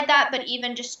solidified that, but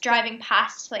even just driving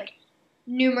past like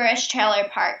numerous trailer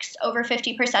parks, over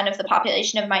 50% of the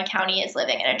population of my county is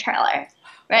living in a trailer,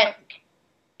 right?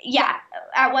 Yeah,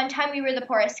 at one time we were the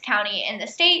poorest county in the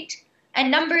state, and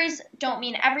numbers don't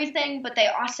mean everything, but they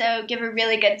also give a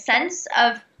really good sense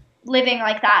of living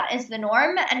like that is the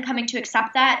norm and coming to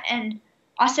accept that, and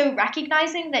also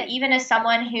recognizing that even as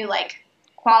someone who like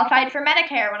qualified for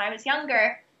Medicare when I was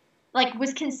younger, like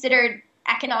was considered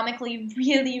economically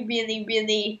really, really,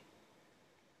 really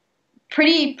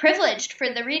pretty privileged for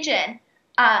the region,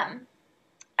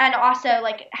 and also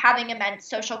like having immense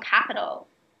social capital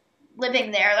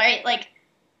living there, right? Like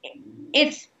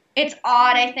it's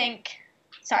odd, I think.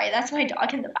 Sorry, that's my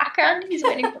dog in the background. He's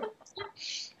waiting for me.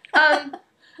 Um,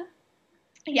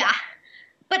 yeah,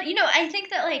 but I think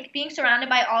that like being surrounded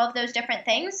by all of those different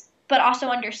things, but also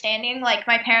understanding like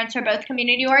my parents are both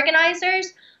community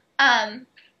organizers. Um,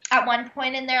 at one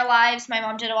point in their lives, my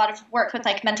mom did a lot of work with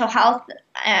like mental health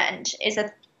and is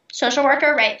a social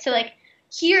worker, right? So like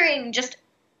hearing just,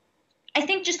 I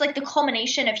think just like the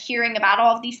culmination of hearing about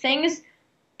all of these things,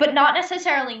 but not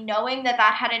necessarily knowing that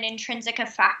that had an intrinsic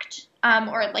effect,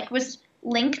 or like was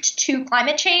linked to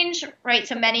climate change, right?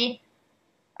 So many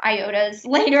iotas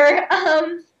later,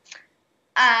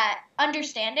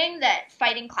 understanding that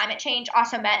fighting climate change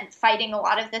also meant fighting a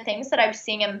lot of the things that I was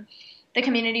seeing in the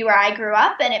community where I grew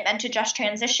up, and it meant a just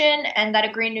transition, and that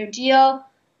a Green New Deal,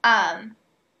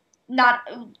 not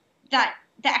that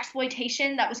the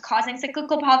exploitation that was causing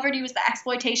cyclical poverty was the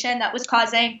exploitation that was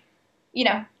causing,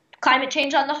 climate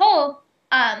change on the whole.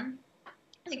 I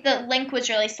think the link was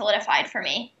really solidified for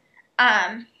me.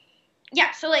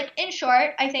 Yeah, so like in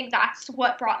short, I think that's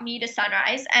what brought me to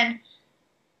Sunrise. And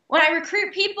when I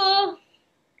recruit people,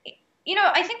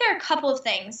 I think there are a couple of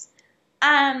things.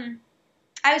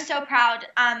 I was so proud.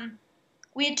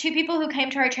 We had two people who came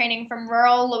to our training from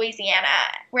rural Louisiana,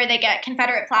 where they get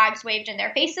Confederate flags waved in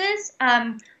their faces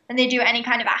when they do any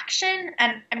kind of action.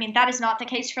 And I mean, that is not the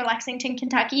case for Lexington,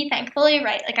 Kentucky, thankfully,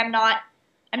 right? Like I'm not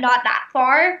that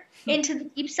far into the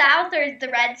deep South or the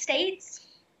red states.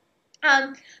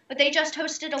 But they just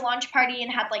hosted a launch party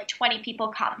and had like 20 people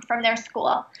come from their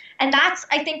school. And that's,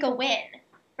 I think, a win,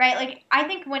 right? Like, I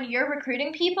think when you're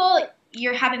recruiting people,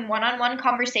 you're having one-on-one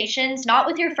conversations, not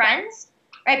with your friends,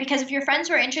 right? Because if your friends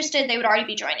were interested, they would already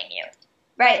be joining you,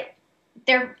 right?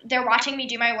 They're watching me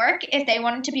do my work. If they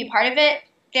wanted to be part of it,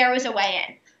 there was a way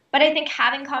in. But I think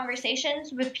having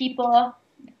conversations with people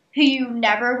who you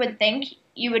never would think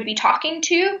you would be talking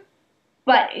to,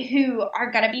 but who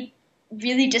are going to be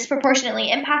really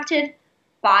disproportionately impacted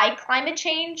by climate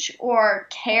change or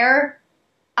care,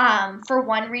 for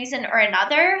one reason or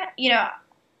another.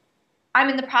 I'm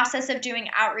in the process of doing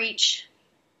outreach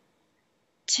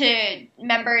to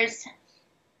members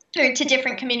or to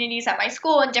different communities at my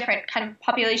school and different kind of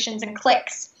populations and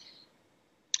cliques.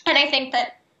 And I think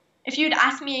that if you'd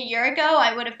asked me a year ago,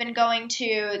 I would have been going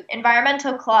to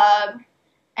Environmental Club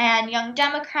and Young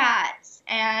Democrats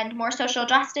and more social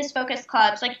justice focused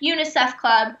clubs like UNICEF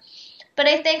Club. But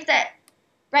I think that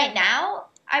right now,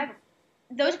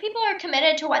 those people are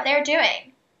committed to what they're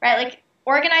doing, right? Like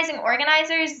organizing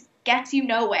organizers gets you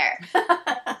nowhere.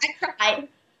 I tried,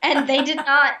 and they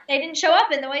didn't show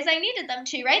up in the ways I needed them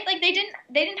to, right? Like they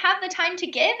didn't have the time to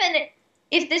give, and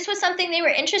if this was something they were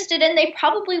interested in, they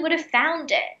probably would have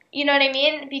found it. You know what I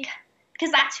mean?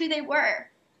 Because that's who they were.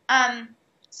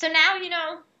 So now,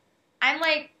 I'm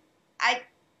like, I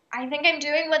I think I'm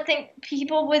doing what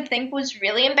people would think was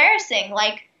really embarrassing,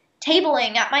 like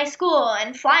tabling at my school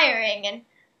and flyering and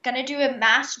gonna do a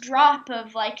mass drop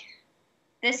of like,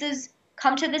 this is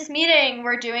come to this meeting,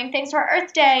 we're doing things for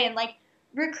Earth Day, and like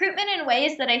recruitment in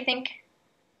ways that I think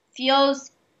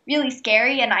feels really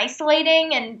scary and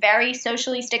isolating and very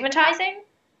socially stigmatizing.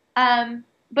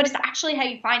 But it's actually how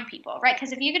you find people, right?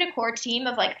 Because if you get a core team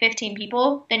of like 15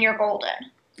 people, then you're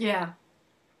golden. Yeah.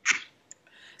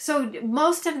 So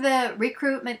most of the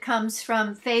recruitment comes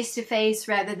from face to face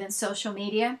rather than social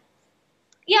media?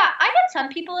 Yeah, I get some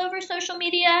people over social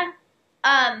media.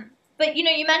 But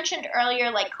you mentioned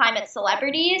earlier like climate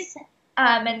celebrities,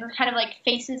 and kind of like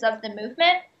faces of the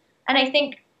movement. And I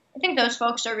think those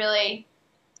folks are really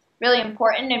really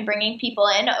important in bringing people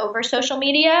in over social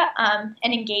media, and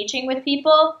engaging with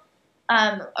people,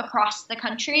 across the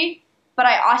country. But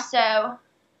I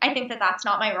think that that's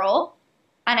not my role,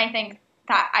 and I think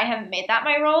that I haven't made that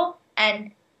my role.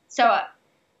 And so,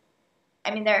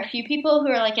 I mean, there are a few people who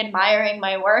are like admiring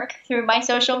my work through my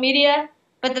social media,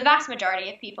 but the vast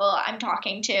majority of people I'm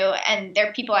talking to, and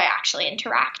they're people I actually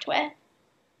interact with.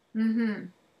 Mm-hmm.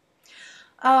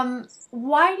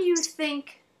 Why do you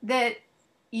think that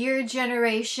your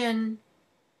generation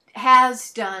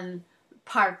has done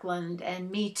Parkland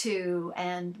and Me Too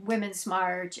and Women's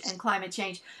March and climate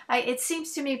change? It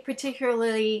seems to me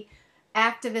particularly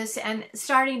activists and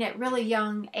starting at really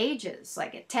young ages,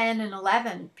 like at 10 and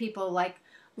 11, people like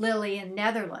Lily in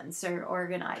Netherlands are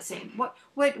organizing.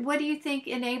 What do you think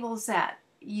enables that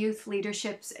youth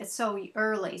leadership so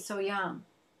early, so young?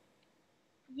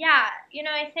 Yeah,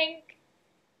 I think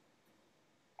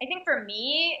for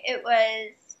me it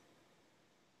was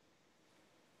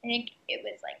like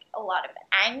a lot of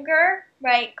anger,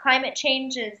 right? Climate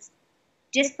change is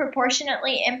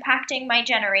disproportionately impacting my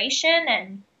generation,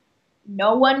 and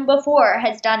no one before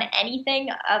has done anything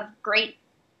of great,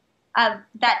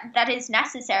 that is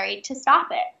necessary to stop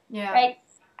it, Yeah. right?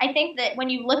 I think that when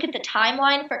you look at the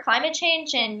timeline for climate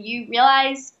change and you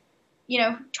realize,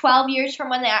 12 years from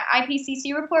when the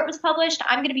IPCC report was published,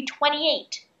 I'm going to be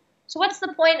 28. So what's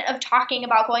the point of talking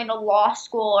about going to law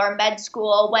school or med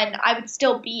school when I would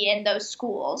still be in those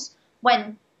schools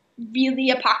when really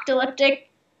apocalyptic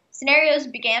scenarios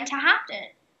began to happen,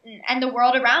 and the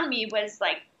world around me was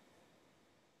like,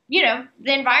 the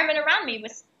environment around me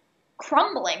was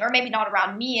crumbling, or maybe not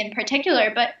around me in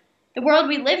particular, but the world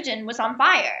we lived in was on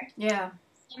fire. Yeah.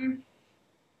 Um,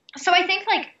 so I think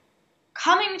like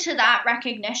coming to that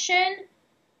recognition,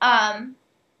 um,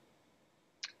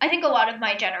 I think a lot of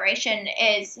my generation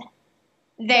is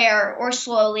there or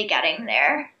slowly getting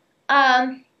there.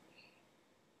 But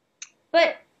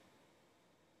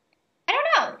I don't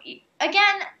know.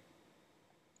 Again,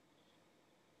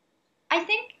 I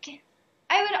think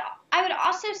I would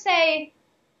also say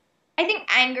I think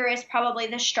anger is probably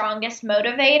the strongest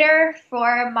motivator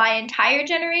for my entire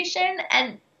generation.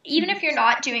 And even if you're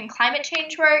not doing climate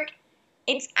change work,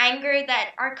 it's anger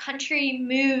that our country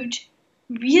moved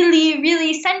really,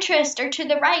 really centrist or to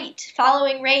the right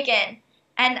following Reagan.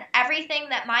 And everything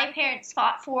that my parents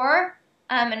fought for,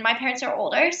 and my parents are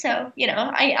older, so,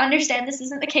 I understand this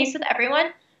isn't the case with everyone,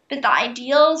 but the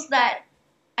ideals that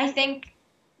I think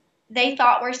they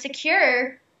thought were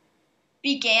secure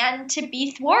began to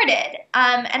be thwarted.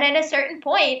 And at a certain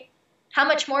point, how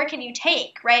much more can you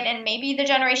take, right? And maybe the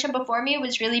generation before me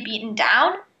was really beaten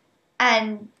down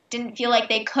and didn't feel like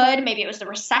they could. Maybe it was the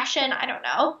recession. I don't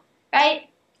know, right?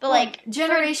 But Well, like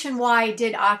Generation Y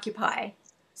did Occupy,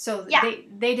 so yeah,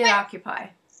 they did but Occupy.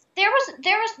 there was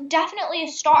definitely a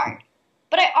start.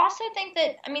 But I also think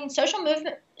that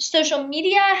social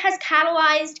media has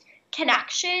catalyzed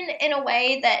connection in a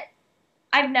way that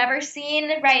I've never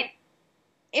seen, right?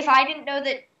 If I didn't know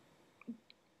that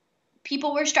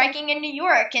people were striking in New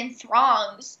York in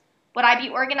throngs, would I be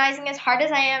organizing as hard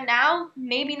as I am now?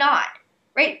 Maybe not,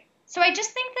 right? So I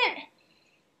think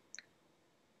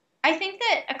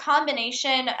that a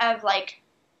combination of like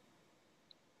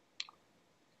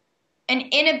an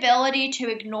inability to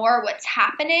ignore what's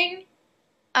happening,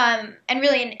 and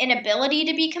really an inability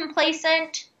to be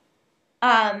complacent,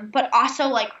 but also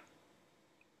like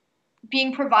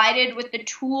being provided with the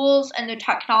tools and the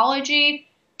technology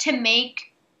to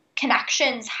make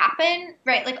connections happen,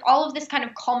 right? Like all of this kind of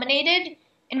culminated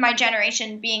in my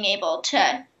generation being able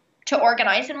to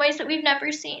organize in ways that we've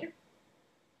never seen.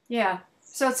 Yeah.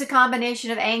 So it's a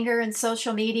combination of anger and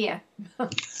social media, to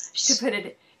put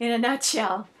it in a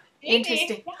nutshell. Maybe,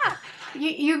 Interesting. yeah.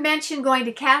 You mentioned going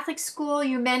to Catholic school.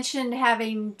 You mentioned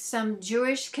having some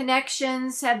Jewish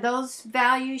connections. Have those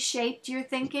values shaped your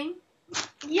thinking?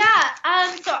 Yeah,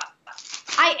 so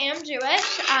I am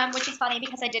Jewish, which is funny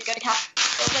because I did go to Catholic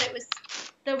school, but it was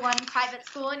the one private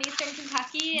school in Eastern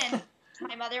Kentucky, and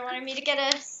my mother wanted me to get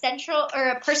a central or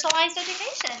a personalized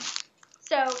education.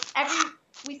 So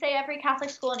we say every Catholic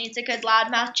school needs a good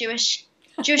loudmouth Jewish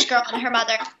girl and her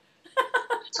mother.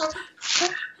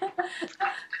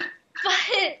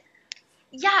 But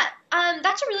yeah,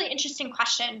 that's a really interesting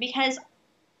question because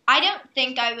I don't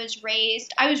think I was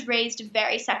raised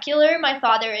very secular. My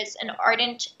father is an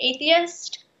ardent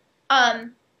atheist.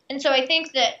 Um, and so I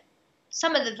think that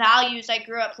some of the values I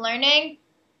grew up learning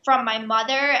from my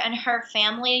mother and her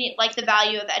family, like the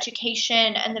value of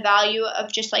education and the value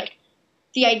of just like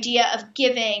the idea of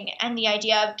giving and the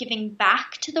idea of giving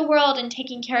back to the world and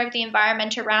taking care of the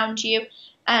environment around you.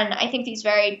 And I think these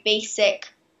very basic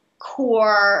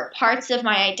core parts of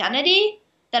my identity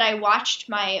that I watched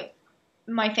my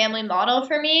family model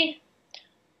for me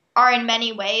are in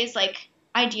many ways like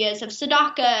ideas of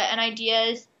tzedakah and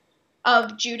ideas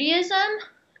of Judaism.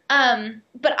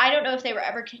 But I don't know if they were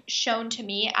ever shown to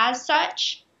me as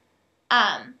such.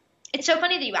 It's so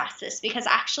funny that you asked this because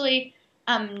actually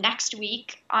next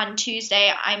week on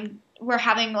Tuesday we're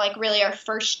having like really our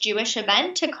first Jewish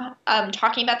event to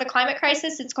talking about the climate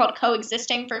crisis. It's called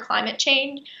Coexisting for Climate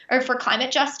Change or for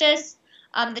Climate Justice.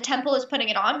 The temple is putting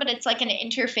it on, but it's like an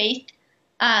interfaith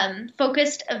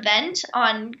focused event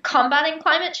on combating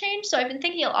climate change. So I've been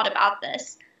thinking a lot about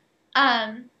this.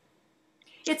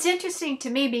 It's interesting to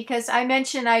me because I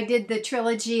mentioned I did the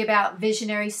trilogy about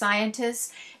visionary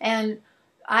scientists, and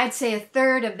I'd say a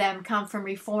third of them come from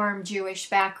Reform Jewish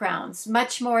backgrounds,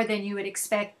 much more than you would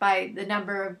expect by the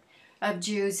number of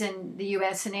Jews in the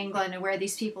U.S. and England and where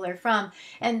these people are from.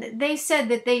 And they said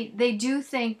that they do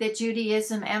think that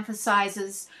Judaism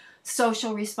emphasizes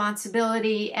social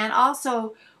responsibility and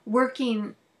also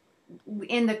working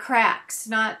in the cracks,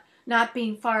 not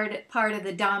being part of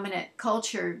the dominant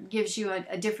culture gives you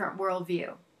a different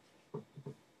worldview.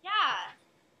 Yeah.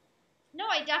 No,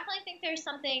 I definitely think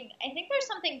I think there's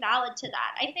something valid to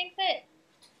that. I think that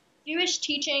Jewish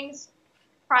teachings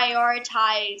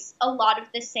prioritize a lot of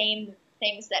the same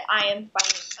things that I am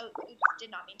fighting. Oh, oops,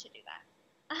 did not mean to do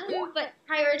that. But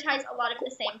prioritize a lot of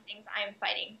the same things I am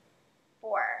fighting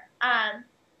for.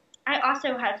 I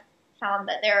also have found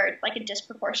that there are like a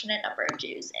disproportionate number of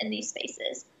Jews in these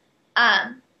spaces.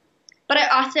 But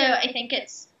I think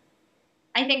it's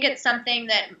something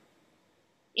that,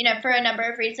 you know, for a number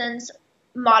of reasons,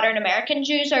 modern American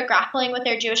Jews are grappling with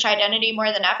their Jewish identity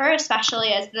more than ever, especially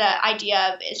as the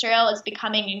idea of Israel is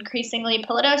becoming increasingly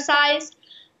politicized,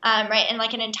 right? And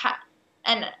like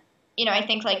and you know, I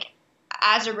think like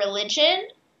as a religion,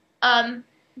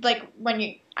 like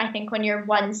I think when you're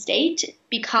one state, it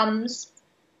becomes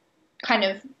kind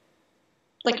of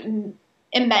like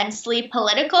immensely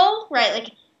political, right?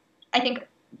 Like I think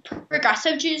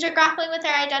progressive Jews are grappling with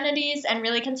their identities and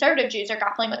really conservative Jews are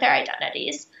grappling with their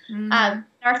identities,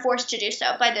 are forced to do so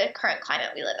by the current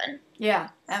climate we live in. Yeah,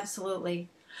 absolutely.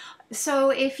 So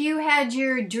if you had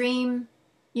your dream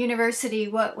university,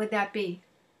 what would that be?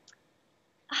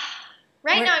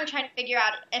 Right Where, now I'm trying to figure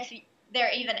out if there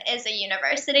even is a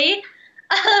university.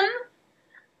 Um,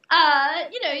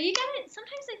 you know, you gotta,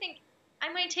 sometimes I think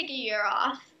I might take a year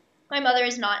off. My mother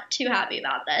is not too happy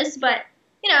about this, but,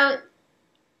 you know,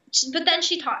 but then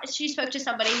she spoke to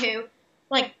somebody who,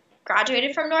 like,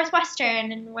 graduated from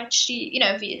Northwestern, and which she, you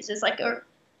know, views as, like, an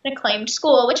acclaimed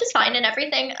school, which is fine and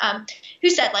everything, who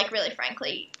said, like, really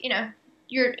frankly, you know,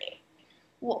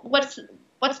 what's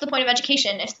the point of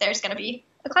education if there's going to be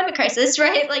a climate crisis,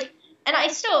 right? Like, and I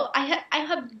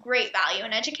have great value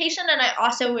in education, and I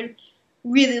also would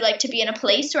really like to be in a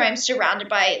place where I'm surrounded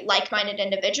by like-minded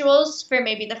individuals for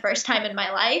maybe the first time in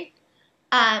my life,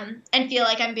 and feel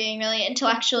like I'm being really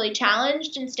intellectually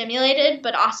challenged and stimulated,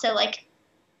 but also like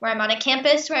where I'm on a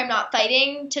campus where I'm not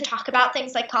fighting to talk about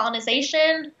things like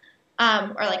colonization,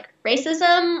 or like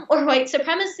racism or white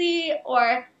supremacy,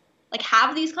 or like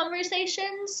have these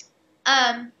conversations.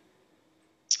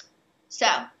 So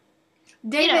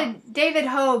David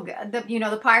Hogue,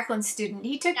 the Parkland student,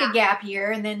 he took a yeah, gap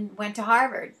year and then went to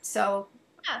Harvard. So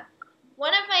yeah.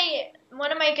 One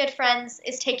of my good friends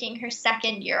is taking her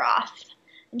second year off,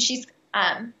 and she's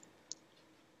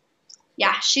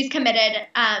committed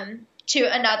to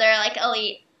another like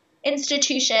elite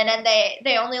institution, and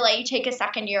they only let you take a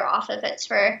second year off if it's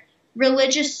for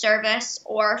religious service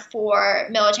or for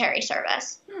military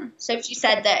service. So she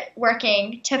said that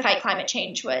working to fight climate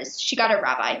change she got a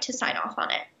rabbi to sign off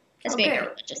on it as being a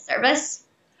religious service.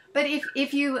 But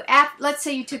if you let's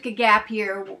say you took a gap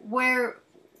year,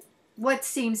 what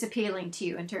seems appealing to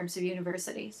you in terms of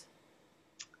universities?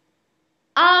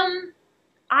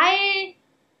 I,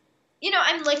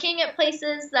 I'm looking at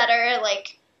places that are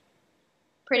like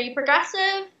pretty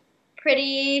progressive,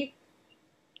 pretty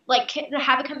like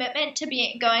have a commitment to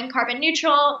being going carbon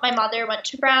neutral. My mother went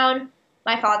to Brown.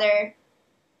 My father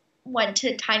went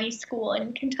to tiny school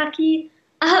in Kentucky.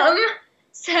 Um,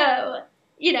 so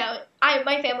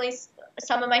my family's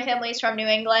some of my family's from New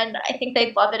England. I think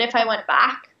they'd love it if I went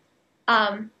back.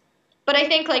 Um, but I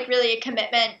think like really a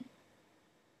commitment.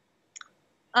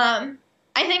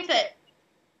 I think that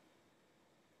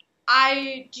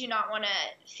I do not want to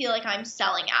feel like I'm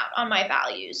selling out on my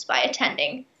values by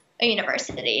attending a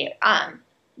university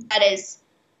that is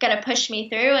going to push me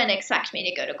through and expect me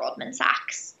to go to Goldman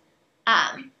Sachs.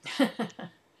 Um,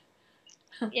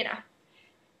 you know,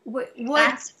 What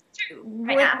that's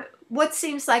right now. what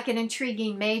seems like an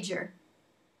intriguing major?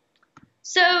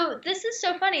 So this is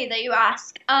so funny that you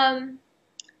ask.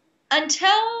 Until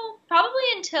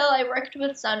I worked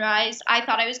with Sunrise, I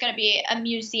thought I was going to be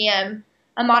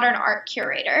a modern art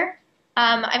curator.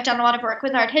 I've done a lot of work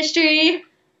with art history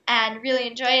and really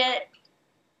enjoy it,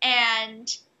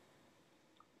 and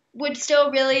would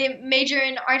still really major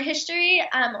in art history,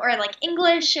 or like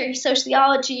English or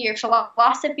sociology or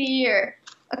philosophy or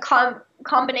a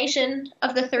combination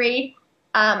of the three.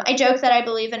 I joke that I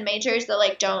believe in majors that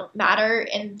like don't matter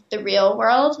in the real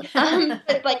world,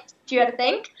 but like you got to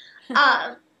think.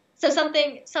 So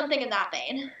something in that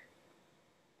vein.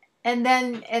 And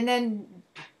then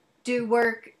do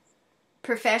work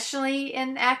professionally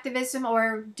in activism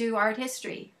or do art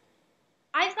history?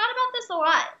 I've thought about this a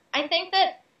lot. I think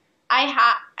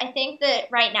that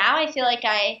right now I feel like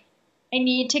I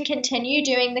need to continue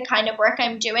doing the kind of work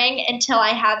I'm doing until I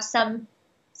have some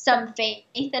faith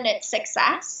in its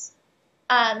success.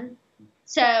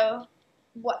 So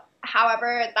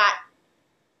however that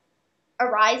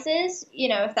arises,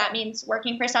 if that means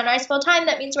working for Sunrise full time,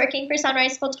 that means working for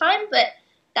Sunrise full time, but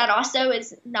that also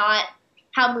is not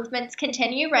how movements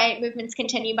continue, right? Movements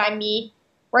continue by me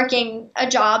working a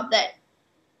job that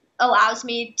allows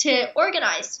me to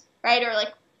organize, right? Or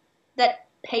like that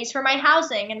pays for my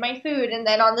housing and my food, and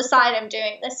then on the side I'm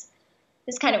doing this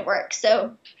kind of work.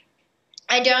 So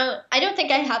I don't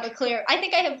think I have a clear, I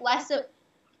think I have less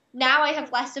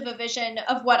of a vision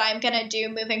of what I'm going to do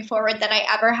moving forward than I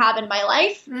ever have in my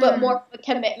life, but more of a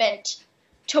commitment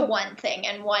to one thing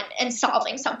and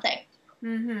solving something.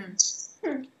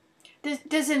 Mm-hmm.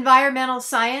 Does environmental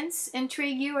science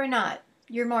intrigue you or not?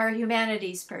 You're more a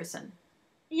humanities person.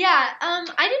 Yeah,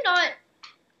 I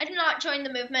did not join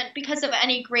the movement because of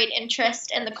any great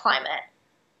interest in the climate.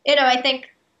 I think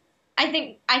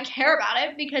I care about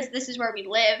it because this is where we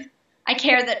live. I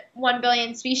care that 1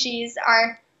 billion species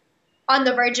are on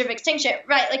the verge of extinction,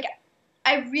 right? Like,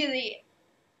 I really,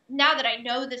 now that I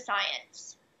know the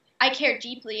science, I care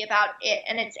deeply about it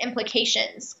and its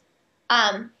implications.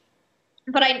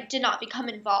 But I did not become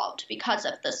involved because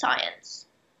of the science.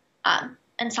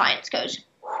 And science goes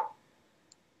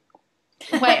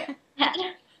way ahead.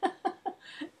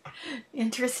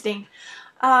 Interesting.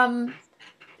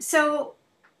 So,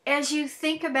 as you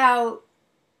think about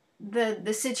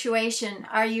the situation,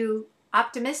 are you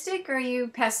optimistic or are you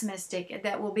pessimistic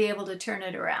that we'll be able to turn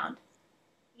it around?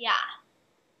 Yeah.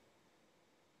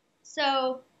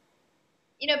 So,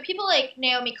 people like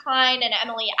Naomi Klein and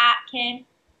Emily Atkin,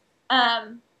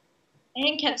 I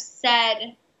think have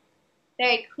said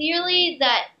very clearly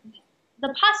that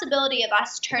the possibility of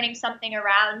us turning something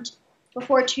around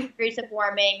before 2 degrees of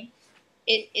warming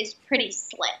is pretty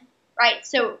slim, right?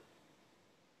 So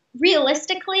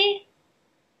realistically,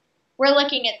 we're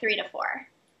looking at 3 to 4.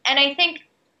 And I think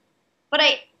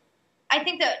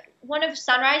that one of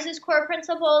Sunrise's core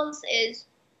principles is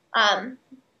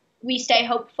we stay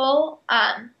hopeful,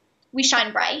 we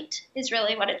shine bright is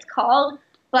really what it's called.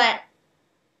 But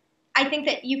I think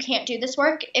that you can't do this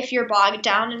work if you're bogged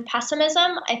down in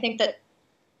pessimism. I think that,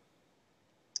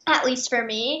 at least for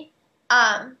me,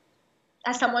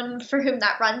 as someone for whom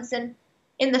that runs in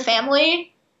the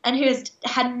family and who has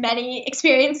had many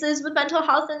experiences with mental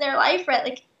health in their life, right?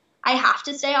 Like, I have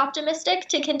to stay optimistic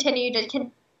to continue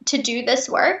to do this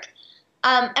work.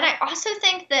 And I also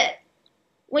think that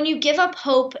when you give up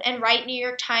hope and write New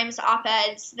York Times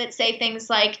op-eds that say things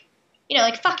like,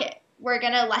 like, fuck it, we're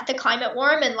going to let the climate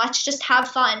warm and let's just have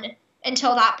fun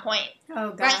until that point.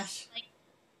 Oh, gosh. Right? Like,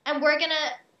 and we're going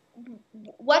to,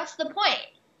 what's the point?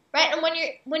 Right? And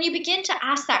when you begin to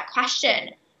ask that question,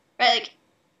 right, like,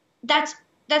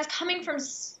 that's coming from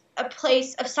a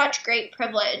place of such great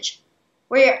privilege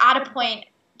where you're at a point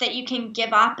that you can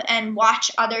give up and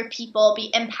watch other people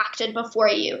be impacted before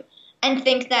you and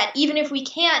think that even if we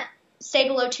can't stay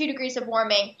below 2 degrees of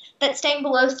warming, that staying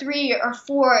below 3 or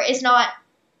 4 is not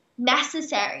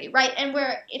necessary, right? And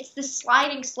where it's the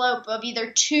sliding slope of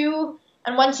either two,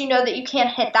 and once you know that you can't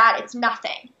hit that, it's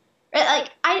nothing, right?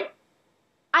 Like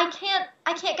I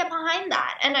can't get behind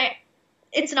that, and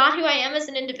it's not who I am as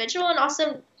an individual, and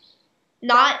also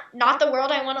not the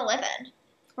world I want to live in.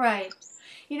 Right.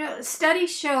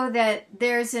 Studies show that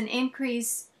there's an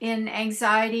increase in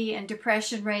anxiety and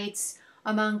depression rates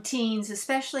among teens,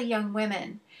 especially young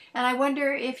women. And I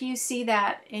wonder if you see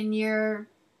that in your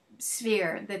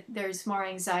sphere, that there's more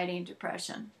anxiety and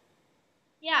depression.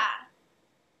 Yeah,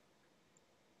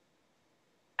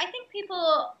 I think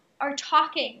people are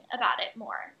talking about it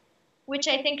more, which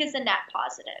I think is a net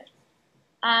positive.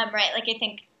 Right? Like I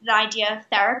think the idea of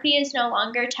therapy is no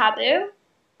longer taboo,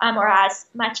 or as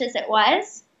much as it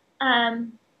was.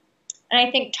 And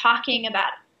I think talking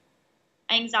about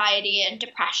anxiety and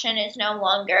depression is no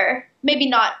longer, maybe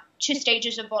not to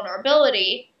stages of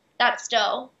vulnerability. That's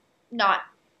still not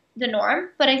the norm,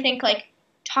 but I think like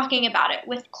talking about it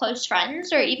with close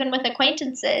friends or even with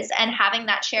acquaintances and having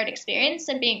that shared experience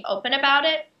and being open about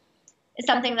it is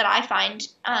something that I find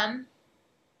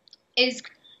is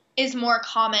is more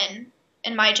common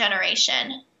in my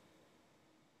generation.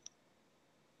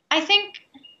 I think,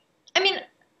 I mean,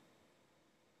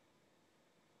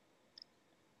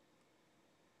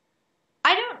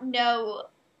 I don't know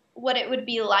what it would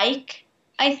be like,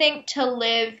 I think, to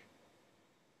live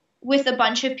with a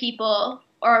bunch of people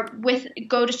or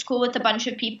go to school with a bunch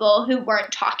of people who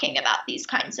weren't talking about these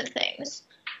kinds of things,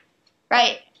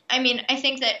 right? I mean, I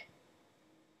think that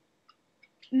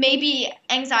maybe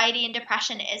anxiety and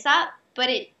depression is up, but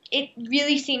it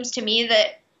really seems to me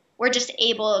that we're just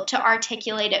able to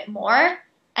articulate it more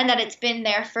and that it's been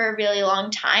there for a really long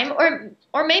time.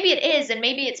 Or maybe it is, and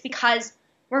maybe it's because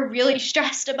we're really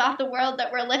stressed about the world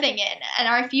that we're living in and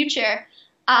our future.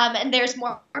 And there's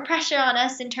more pressure on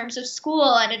us in terms of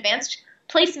school and advanced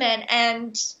placement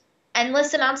and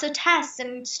endless amounts of tests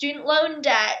and student loan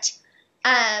debt,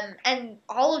 and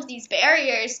all of these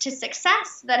barriers to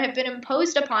success that have been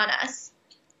imposed upon us.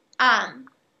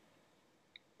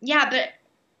 Yeah,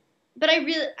 but I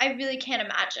really can't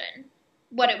imagine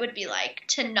what it would be like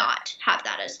to not have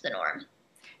that as the norm.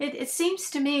 It seems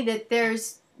to me that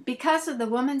because of the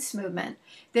women's movement,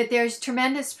 that there's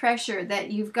tremendous pressure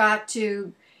that you've got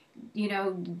to,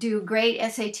 do great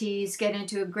SATs, get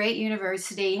into a great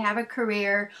university, have a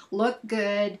career, look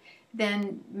good,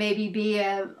 then maybe be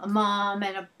a mom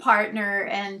and a partner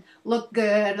and look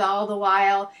good all the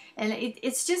while. And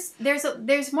it's just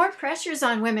there's more pressures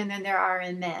on women than there are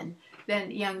in men, than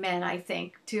young men, I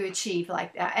think, to achieve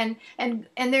like that. And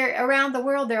there around the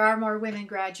world there are more women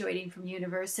graduating from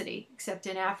university, except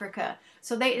in Africa.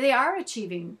 So they are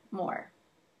achieving more.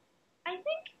 I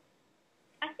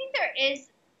think there is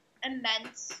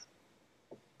immense.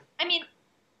 I mean,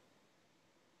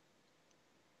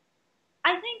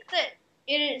 I think that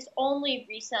it is only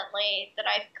recently that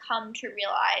I've come to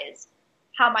realize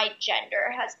how my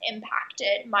gender has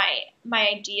impacted my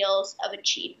ideals of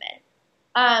achievement.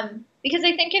 Because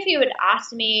I think if you had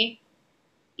asked me,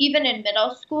 even in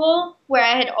middle school, where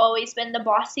I had always been the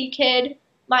bossy kid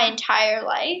my entire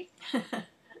life,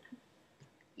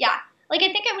 yeah, like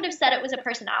I think I would have said it was a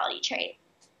personality trait.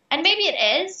 And maybe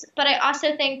it is, but I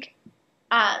also think,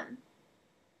 I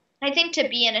think to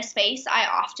be in a space, I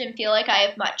often feel like I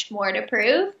have much more to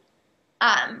prove,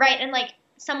 right? And like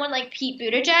someone like Pete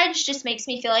Buttigieg just makes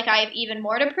me feel like I have even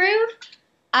more to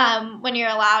prove, when you're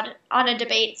allowed on a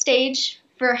debate stage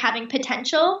for having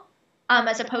potential,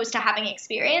 as opposed to having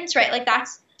experience, right? Like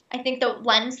that's, I think, the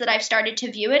lens that I've started to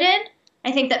view it in.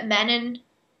 I think that men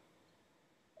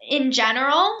in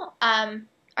general,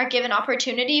 are given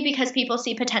opportunity because people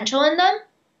see potential in them,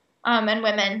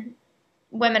 and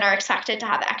women are expected to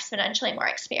have exponentially more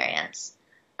experience.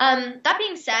 That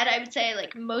being said, I would say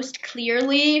like most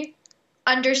clearly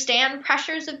understand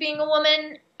pressures of being a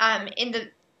woman,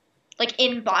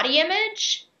 in body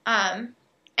image, and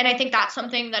I think that's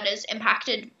something that has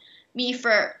impacted me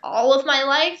for all of my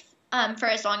life, for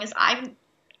as long as I've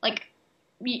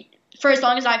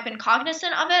been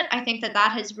cognizant of it. I think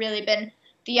that has really been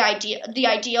the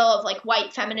ideal of like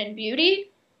white feminine beauty,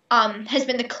 has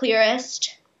been the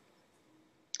clearest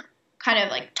kind of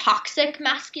like toxic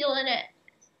masculine,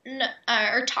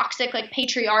 or toxic like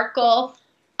patriarchal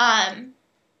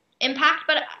impact.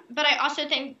 But I also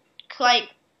think like,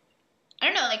 I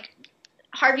don't know, like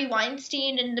Harvey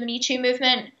Weinstein and the Me Too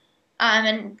movement,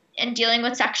 and dealing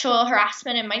with sexual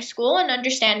harassment in my school and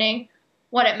understanding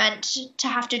what it meant to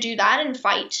have to do that and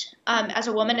fight, as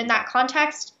a woman in that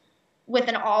context with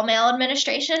an all-male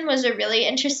administration was a really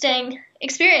interesting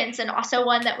experience, and also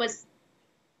one that was,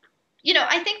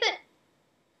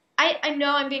 I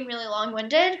know I'm being really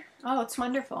long-winded. Oh, it's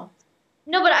wonderful.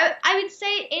 No, but I would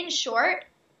say in short,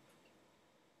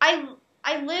 I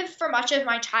I lived for much of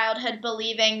my childhood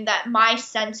believing that my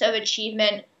sense of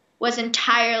achievement was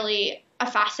entirely a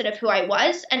facet of who I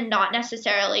was and not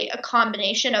necessarily a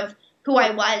combination of who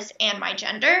I was and my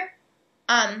gender.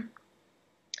 Um,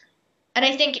 and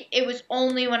I think it was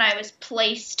only when I was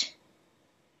placed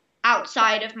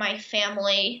outside of my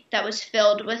family that was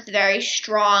filled with very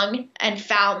strong and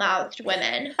foul-mouthed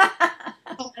women.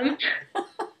 Um,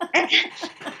 and,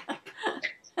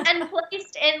 and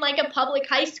placed in like a public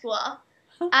high school,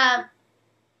 that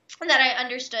I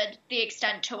understood the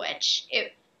extent to which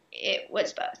it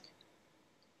was both.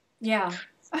 Yeah.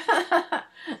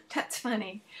 That's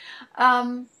funny.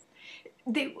 Um,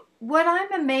 what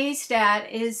I'm amazed at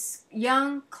is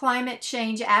young climate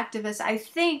change activists. I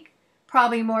think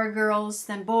probably more girls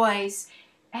than boys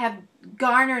have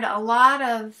garnered a lot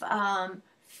of,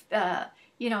 uh,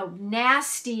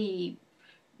 nasty,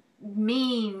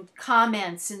 mean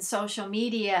comments in social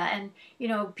media, and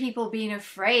people being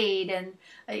afraid,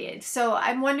 and so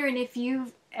I'm wondering if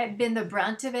you've been the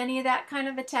brunt of any of that kind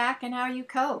of attack and how you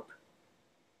cope.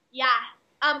 Yeah.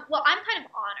 Well, I'm kind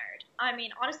of honored. I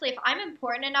mean, honestly, if I'm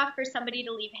important enough for somebody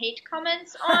to leave hate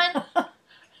comments on,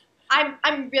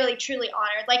 I'm really truly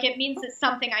honored. Like it means that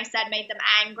something I said made them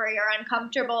angry or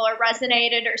uncomfortable or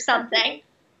resonated or something.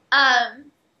 Um,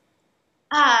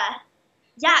 uh,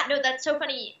 yeah, no, that's so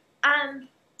funny.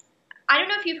 I don't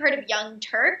know if you've heard of Young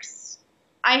Turks.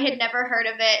 I had never heard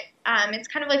of it. It's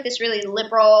kind of like this really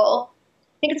liberal.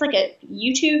 I think it's like a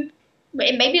YouTube.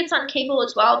 Maybe it's on cable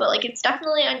as well, but like it's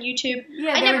definitely on YouTube.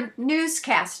 Yeah, I they're never.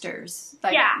 newscasters.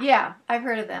 Like, Yeah, yeah, I've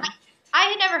heard of them. I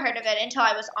had never heard of it until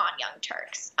I was on Young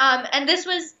Turks. And this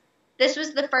was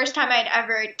the first time I'd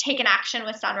ever taken action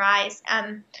with Sunrise.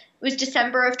 It was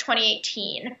December of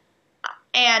 2018,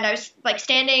 and I was like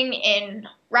standing in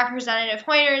Representative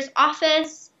Hoyner's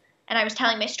office, and I was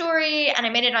telling my story, and I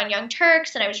made it on Young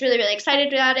Turks, and I was really really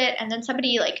excited about it. And then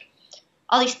somebody like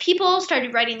all these people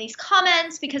started writing these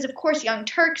comments because of course Young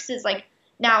Turks is like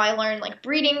now I learn like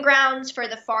breeding grounds for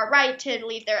the far right to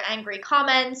leave their angry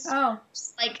comments. Oh,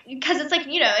 Like because it's like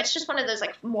it's just one of those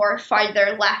like more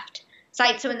farther left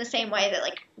sites. So in the same way that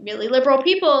like really liberal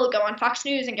people go on Fox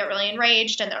News and get really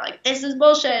enraged and they're like this is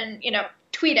bullshit and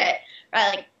tweet it,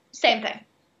 right? Like same thing.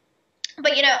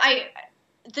 But I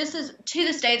this is to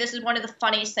this day this is one of the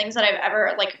funniest things that I've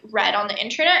ever like read on the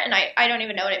internet, and I don't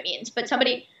even know what it means. But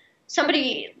somebody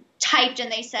typed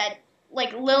and they said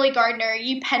like Lily Gardner,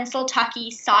 you pencil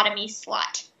tucky sodomy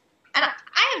slut, and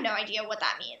I have no idea what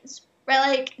that means, right?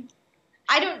 Like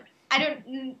I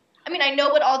mean I know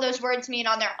what all those words mean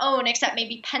on their own except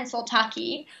maybe pencil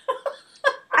tucky.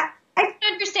 I don't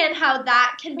understand how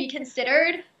that can be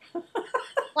considered like,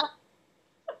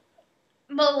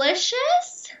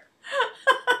 malicious.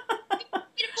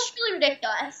 It's really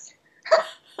ridiculous.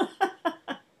 I've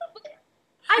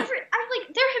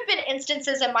like there have been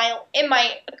instances in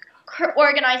my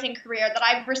organizing career that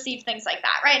I've received things like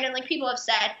that, right? And like people have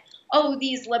said, "Oh,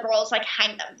 these liberals like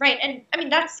hang them," right? And I mean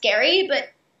that's scary, but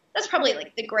that's probably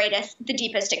like the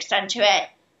deepest extent to it.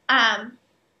 And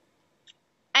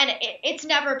it's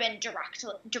never been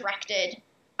directed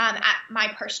at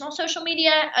my personal social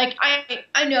media. Like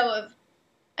I know of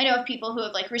people who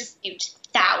have like received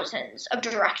thousands of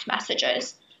direct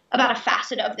messages about a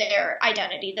facet of their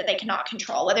identity that they cannot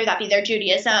control, whether that be their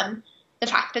Judaism, the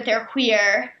fact that they're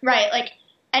queer, right? Like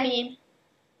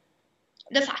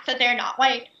the fact that they're not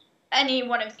white, any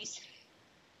one of these.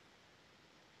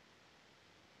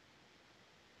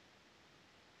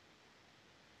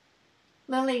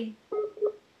 Lily.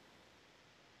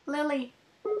 Lily.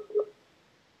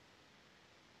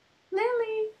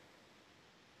 Lily.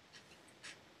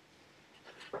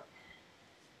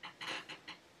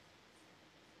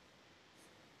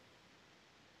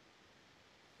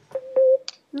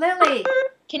 Lily.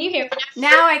 Can you hear me now?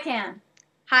 Now I can.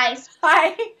 Hi.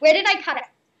 Hi. Where did I cut it?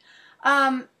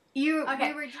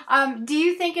 Okay. Do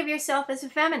you think of yourself as a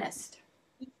feminist?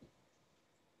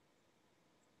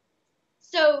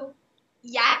 So,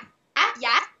 yeah.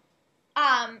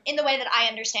 In the way that I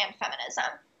understand feminism,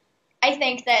 I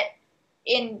think that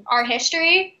in our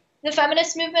history, the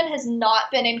feminist movement has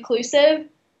not been inclusive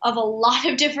of a lot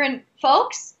of different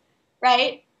folks,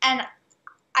 right? And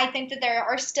I think that there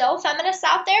are still feminists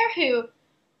out there who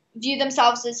view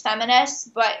themselves as feminists,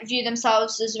 but view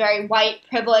themselves as very white,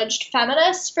 privileged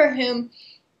feminists for whom,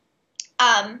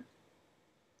 and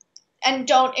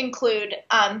don't include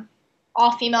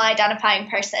all female identifying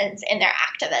persons in their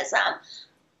activism,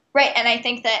 right? And I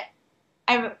think that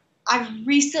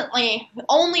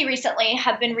only recently,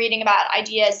 have been reading about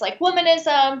ideas like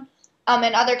womanism,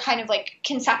 and other kind of like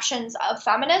conceptions of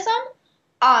feminism.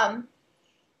 Um,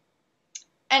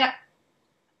 and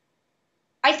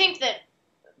I think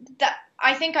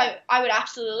I would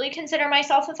absolutely consider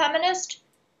myself a feminist,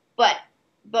 but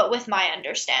with my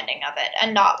understanding of it,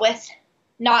 and not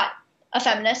a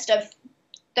feminist of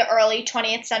the early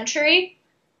 20th century,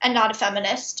 and not a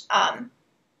feminist.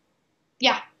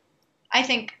 Yeah, I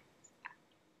think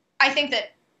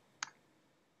that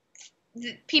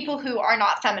the people who are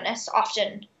not feminists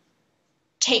often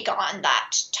take on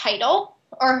that title,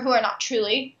 or who are not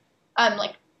truly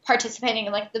like participating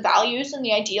in like the values and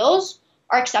the ideals,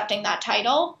 are accepting that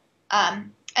title,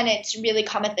 and it's really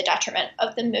come at the detriment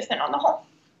of the movement on the whole.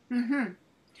 Mm-hmm.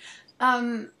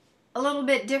 A little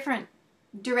bit different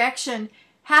direction.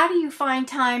 How do you find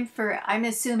time for, I'm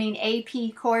assuming,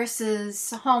 AP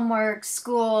courses, homework,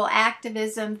 school,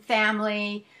 activism,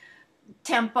 family,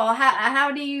 temple?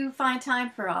 How do you find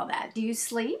time for all that? Do you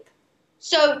sleep?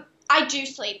 So I do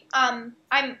sleep. I'm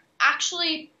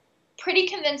actually pretty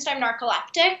convinced I'm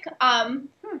narcoleptic. I'm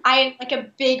like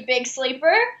a big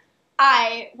sleeper.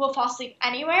 I will fall asleep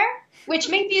anywhere, which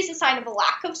maybe is a sign of a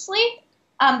lack of sleep,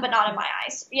 but not in my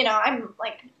eyes. I'm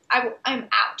like, I'm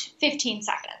out 15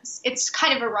 seconds. It's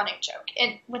kind of a running joke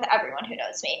with everyone who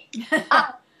knows me.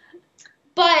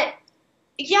 But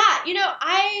yeah,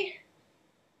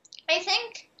 I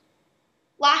think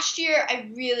last year I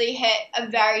really hit a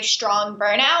very strong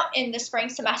burnout in the spring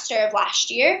semester of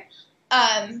last year,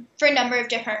 for a number of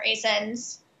different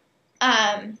reasons.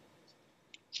 I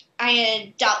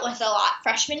had dealt with a lot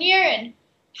freshman year and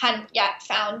hadn't yet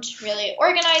found really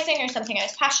organizing or something I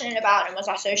was passionate about, and was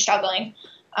also struggling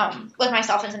with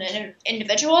myself as an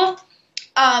individual.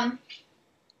 And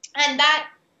that,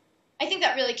 I think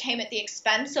that really came at the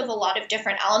expense of a lot of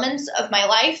different elements of my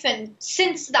life. And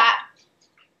since that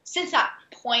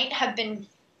point, have been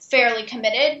fairly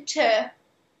committed to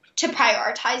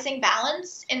prioritizing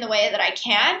balance in the way that I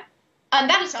can.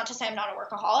 That is not to say I'm not a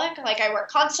workaholic. Like, I work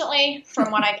constantly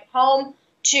from when I get home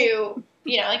to,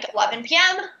 like 11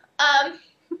 p.m. I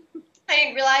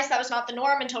didn't realize that was not the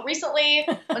norm until recently,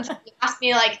 when somebody asked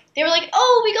me, like, they were like,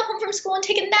 oh, we go home from school and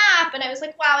take a nap. And I was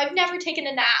like, wow, I've never taken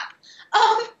a nap.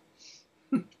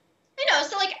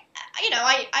 So like,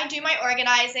 I do my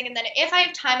organizing, and then if I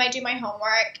have time, I do my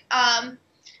homework.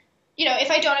 If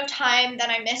I don't have time, then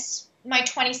I miss my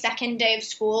 22nd day of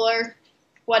school, or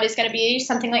what is going to be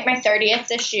something like my 30th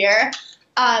this year.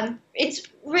 It's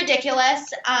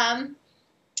ridiculous. And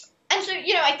so,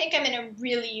 I think I'm in a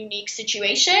really unique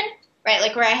situation, right?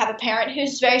 Like, where I have a parent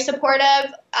who's very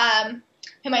supportive,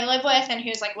 whom I live with, and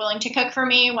who's like willing to cook for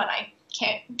me when I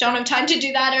don't have time to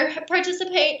do that or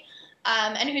participate,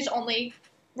 and whose only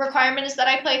requirement is that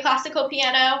I play classical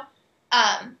piano.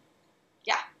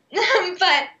 Yeah.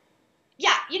 But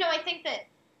yeah,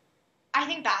 I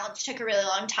think balance took a really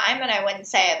long time, and I wouldn't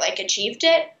say I've like achieved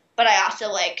it, but I also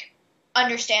like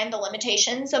understand the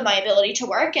limitations of my ability to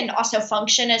work and also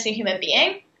function as a human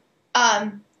being.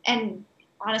 And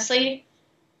honestly,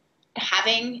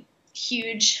 having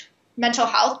huge mental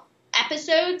health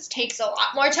episodes takes a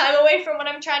lot more time away from what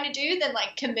I'm trying to do than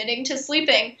like committing to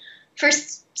sleeping for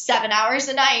 7 hours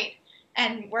a night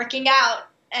and working out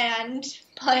and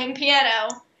playing piano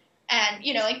and,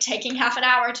 like taking half an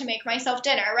hour to make myself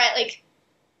dinner, right? Like,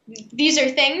 these are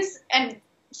things, and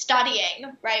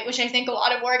studying, right, which I think a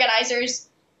lot of organizers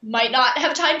might not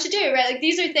have time to do, right? Like,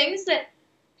 these are things that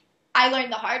I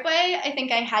learned the hard way. I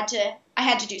think I had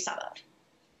to do some of.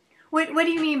 What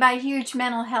do you mean by huge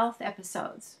mental health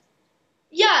episodes?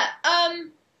 Yeah,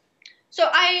 so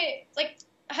I like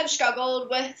have struggled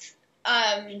with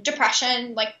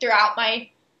depression like throughout my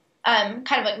kind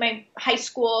of like my high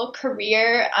school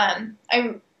career.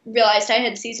 I realized I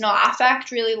had seasonal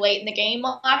affect really late in the game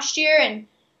last year, and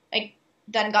I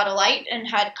then got a light and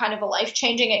had kind of a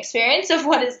life-changing experience of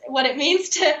what it means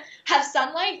to have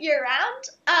sunlight year round.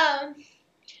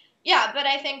 Yeah, but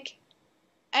I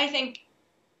think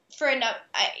for enough,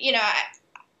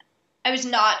 I was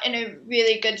not in a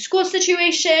really good school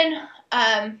situation.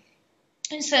 I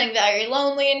was feeling very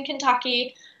lonely in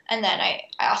Kentucky, and then I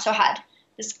also had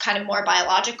this kind of more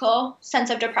biological sense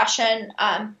of depression,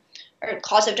 or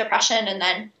cause of depression, and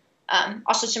then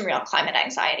also some real climate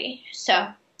anxiety. So,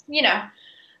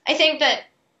 I think that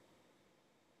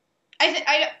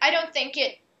I don't think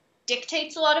it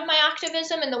dictates a lot of my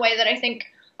activism in the way that I think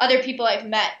other people I've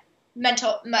met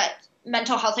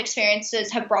mental health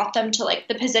experiences have brought them to like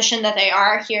the position that they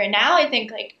are here and now. I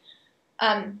think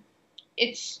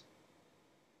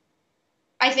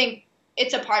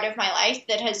it's a part of my life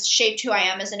that has shaped who I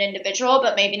am as an individual,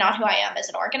 but maybe not who I am as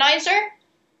an organizer.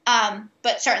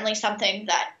 But certainly something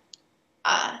that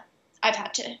I've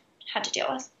had to deal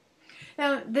with.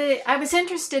 Now, I was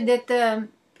interested that the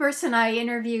person I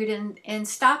interviewed in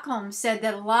Stockholm said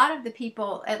that a lot of the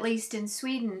people, at least in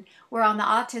Sweden, were on the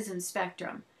autism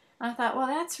spectrum. And I thought, well,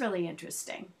 that's really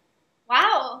interesting.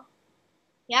 Wow.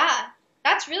 Yeah,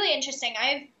 that's really interesting.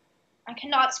 I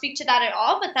cannot speak to that at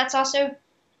all, but that's also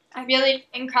really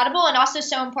incredible and also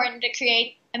so important to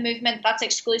create a movement that's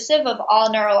exclusive of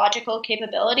all neurological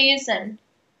capabilities and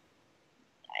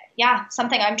yeah,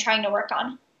 something I'm trying to work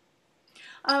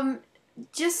on.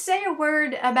 Just say a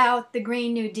word about the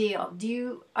Green New Deal.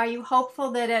 Are you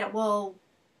hopeful that it will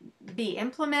be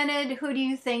implemented? Who do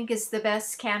you think is the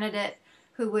best candidate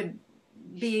who would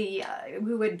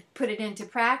put it into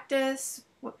practice?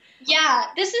 Yeah,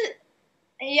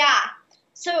 yeah.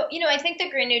 So, I think the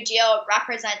Green New Deal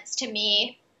represents to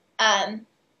me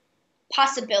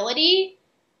possibility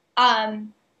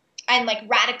and like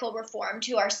radical reform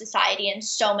to our society in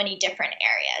so many different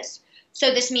areas.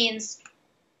 So this means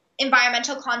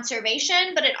environmental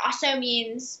conservation, but it also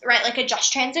means, right, like a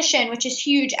just transition, which is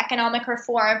huge economic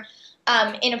reform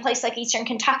in a place like Eastern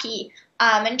Kentucky,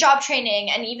 and job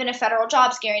training, and even a federal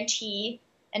jobs guarantee,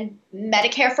 and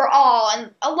Medicare for all,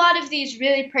 and a lot of these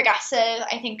really progressive,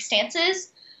 I think,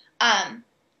 stances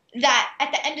that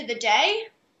at the end of the day,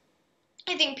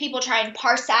 I think people try and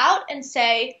parse out and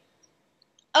say,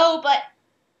 oh, but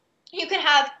you can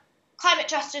have climate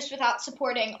justice without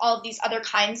supporting all of these other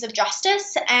kinds of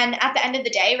justice. And at the end of the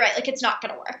day, right, like it's not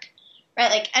going to work,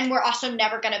 right? Like, and we're also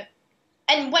never going to,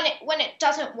 and when it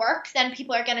doesn't work, then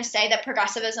people are going to say that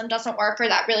progressivism doesn't work or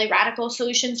that really radical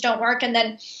solutions don't work. And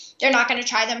then they're not going to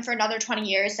try them for another 20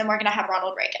 years. And we're going to have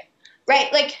Ronald Reagan,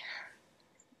 right? Like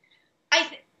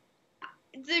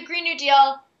the Green New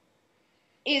Deal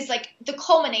is like the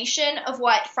culmination of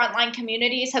what frontline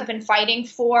communities have been fighting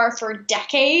for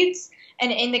decades.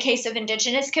 And in the case of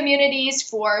indigenous communities,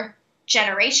 for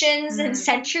generations and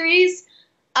centuries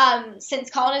since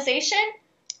colonization,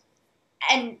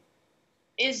 and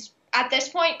is at this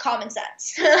point common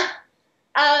sense.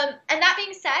 And that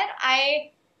being said,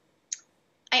 I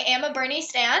am a Bernie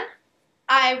stan.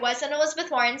 I was an Elizabeth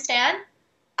Warren stan.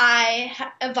 I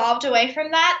evolved away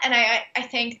from that, and I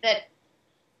think that,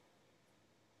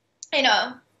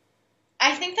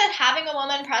 I think that having a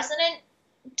woman president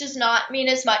does not mean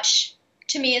as much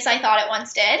to me as I thought it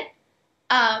once did,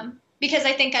 because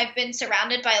I think I've been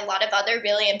surrounded by a lot of other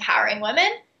really empowering women,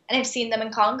 and I've seen them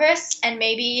in Congress, and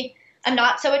maybe I'm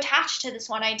not so attached to this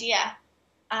one idea.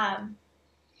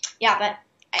 Yeah, but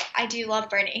I do love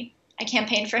Bernie. I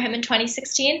campaigned for him in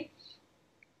 2016,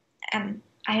 and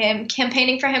I am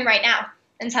campaigning for him right now,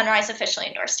 and Sunrise officially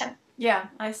endorsed him. Yeah,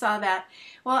 I saw that.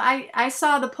 Well, I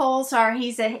saw the polls are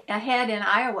he's ahead in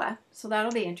Iowa, so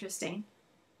that'll be interesting.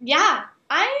 Yeah,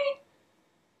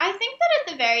 I think that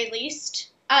at the very least,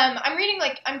 I'm reading,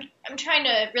 like, I'm trying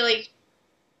to really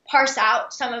parse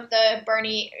out some of the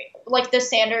Bernie, like the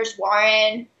Sanders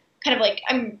Warren, kind of like,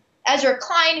 Ezra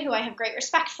Klein, who I have great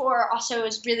respect for, also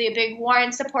is really a big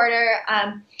Warren supporter.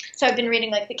 So I've been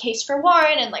reading like the case for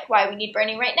Warren and like why we need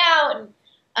Bernie right now.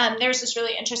 And there's this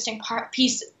really interesting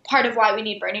part of why we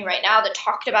need Bernie right now that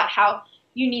talked about how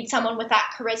you need someone with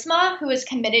that charisma who is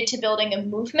committed to building a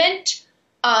movement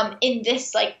in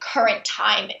this like current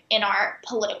time in our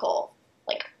political,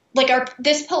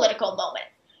 this political moment,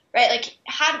 right? Like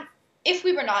if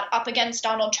we were not up against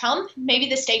Donald Trump, maybe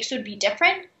the stakes would be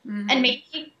different. Mm-hmm. And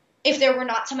maybe if there were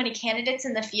not so many candidates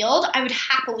in the field, I would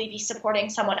happily be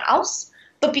supporting someone else.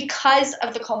 But because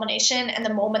of the culmination and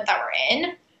the moment that we're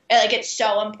in, like it's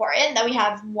so important that we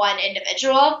have one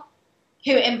individual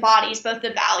who embodies both the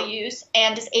values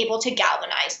and is able to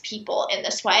galvanize people in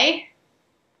this way.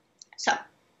 So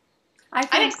I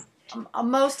think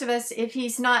most of us, if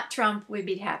he's not Trump, we'd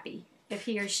be happy. If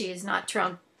he or she is not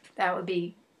Trump, that would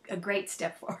be a great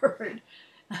step forward.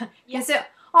 Yeah. So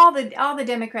all the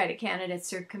Democratic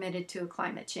candidates are committed to a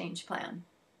climate change plan.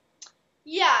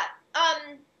 Yeah.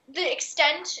 The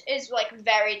extent is like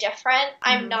very different.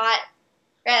 I'm not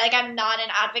I'm not an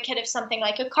advocate of something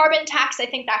like a carbon tax. I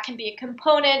think that can be a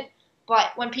component,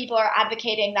 but when people are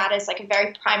advocating that as like a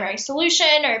very primary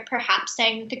solution, or perhaps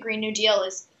saying that the Green New Deal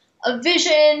is a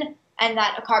vision and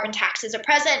that a carbon tax is a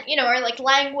present, or like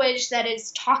language that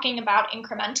is talking about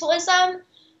incrementalism,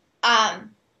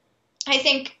 I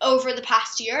think over the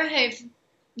past year I've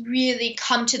really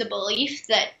come to the belief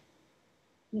that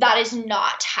that is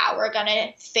not how we're going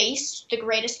to face the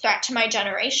greatest threat to my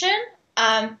generation.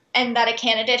 And that a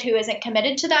candidate who isn't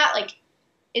committed to that, like,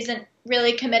 isn't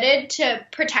really committed to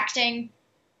protecting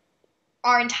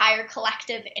our entire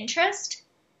collective interest.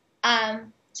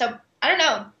 So I don't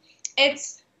know.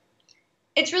 It's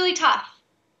really tough.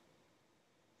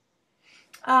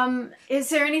 Is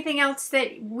there anything else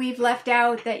that we've left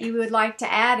out that you would like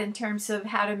to add in terms of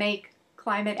how to make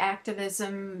climate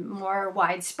activism more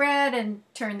widespread and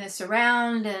turn this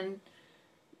around, and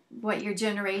what your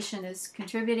generation is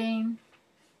contributing?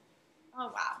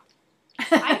 Oh wow.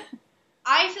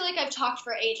 I feel like I've talked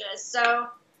for ages, so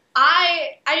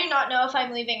I do not know if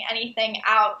I'm leaving anything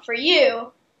out for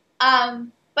you.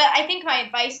 But I think my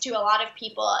advice to a lot of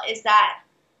people is that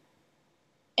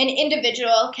an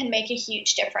individual can make a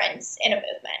huge difference in a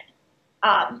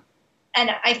movement.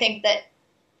 And I think that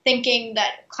thinking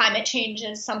that climate change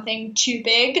is something too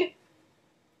big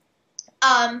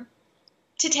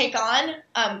to take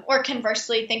on, or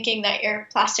conversely thinking that your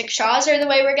plastic straws are the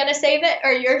way we're going to save it,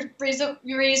 or your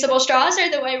reusable straws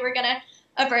are the way we're going to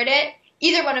avert it.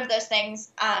 Either one of those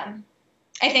things, I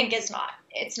think it's not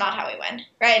how we win,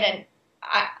 right? And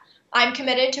I'm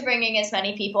committed to bringing as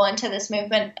many people into this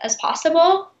movement as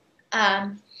possible,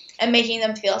 and making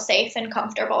them feel safe and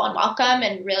comfortable and welcome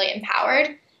and really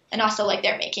empowered, and also like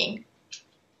they're making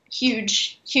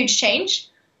huge change.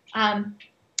 And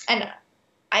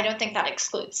I don't think that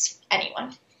excludes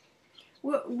anyone.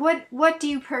 What do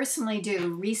you personally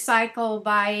do? Recycle,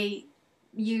 buy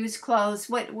used clothes?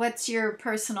 What's your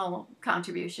personal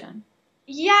contribution?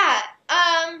 Yeah.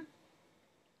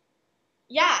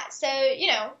 So,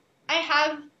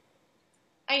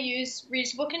 I use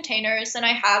reusable containers, and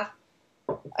I have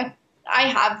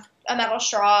a metal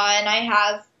straw, and I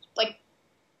have like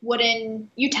wooden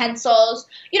utensils.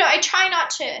 I try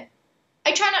not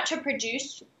to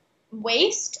produce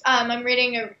waste. I'm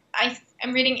reading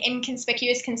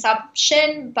Inconspicuous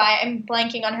Consumption by, I'm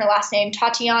blanking on her last name,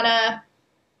 Tatiana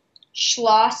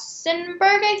Schlossenberg,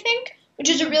 I think, which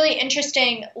is a really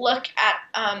interesting look at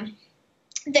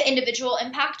the individual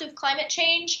impact of climate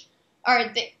change,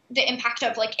 or the impact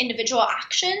of like individual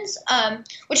actions,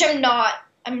 which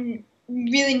I'm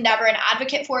really never an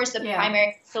advocate for as the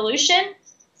primary solution.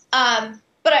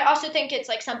 But I also think it's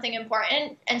like something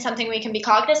important and something we can be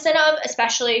cognizant of,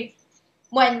 especially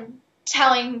when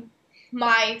telling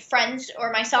my friends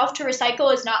or myself to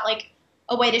recycle is not like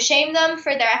a way to shame them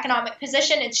for their economic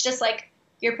position. It's just like,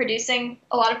 you're producing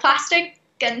a lot of plastic,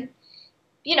 and,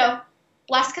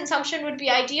 less consumption would be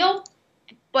ideal,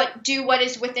 but do what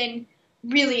is within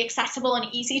really accessible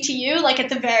and easy to you, like at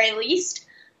the very least.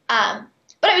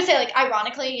 But I would say, like,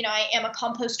 ironically, I am a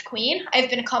compost queen. I've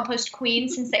been a compost queen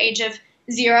since the age of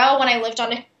 0 when I lived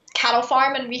on a cattle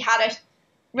farm and we had a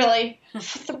really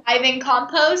thriving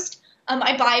compost.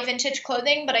 I buy vintage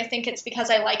clothing, but I think it's because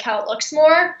I like how it looks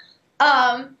more.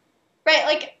 Right,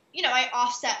 like, I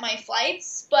offset my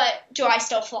flights, but do I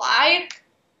still fly?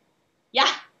 Yeah.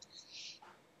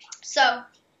 So,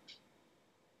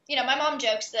 my mom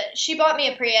jokes that she bought me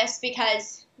a Prius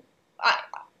because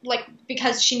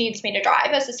she needs me to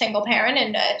drive as a single parent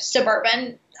in a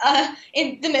suburban,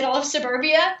 in the middle of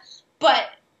suburbia. But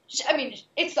I mean,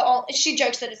 she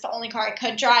jokes that it's the only car I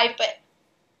could drive, but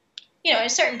at a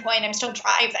certain point, I'm still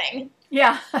driving.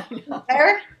 Yeah, I know.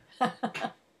 There.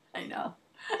 I know.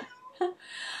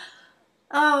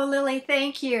 Oh, Lily,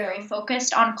 thank you. Very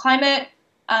focused on climate,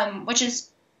 which is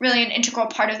really an integral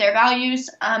part of their values.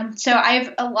 So I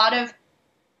have a lot of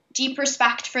deep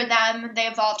respect for them. They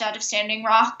evolved out of Standing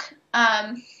Rock.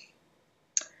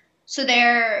 So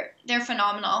they're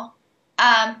phenomenal.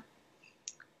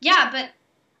 Yeah, but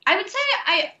I would say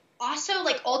I also,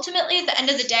 like, ultimately at the end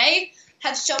of the day,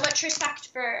 have so much respect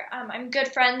for, I'm good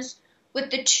friends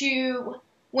with the 2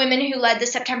 women who led the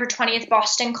September 20th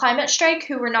Boston climate strike,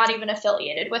 who were not even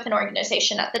affiliated with an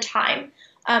organization at the time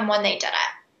when they did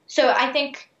it. So I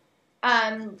think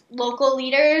local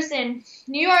leaders in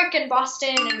New York and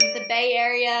Boston and the Bay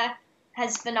Area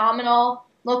has phenomenal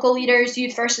local leaders.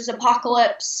 Youth versus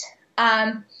Apocalypse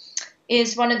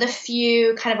is one of the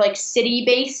few kind of like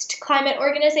city-based climate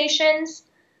organizations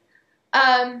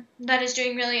that is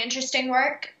doing really interesting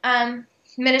work.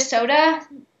 Minnesota,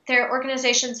 there are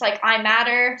organizations like I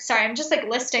Matter. Sorry, I'm just like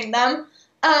listing them.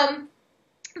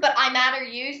 But I Matter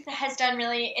Youth has done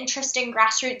really interesting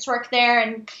grassroots work there,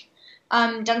 and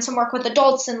done some work with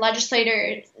adults and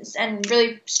legislators, and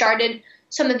really started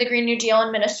some of the Green New Deal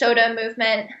in Minnesota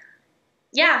movement.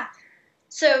 Yeah.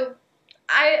 So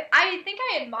I think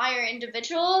I admire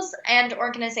individuals and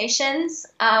organizations,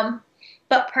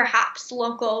 but perhaps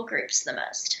local groups the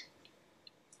most.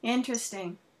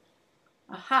 Interesting.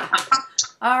 Aha.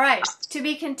 All right. To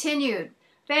be continued.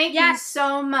 Thank you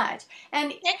so much.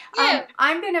 And Thank you.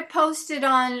 I'm going to post it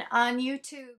on YouTube.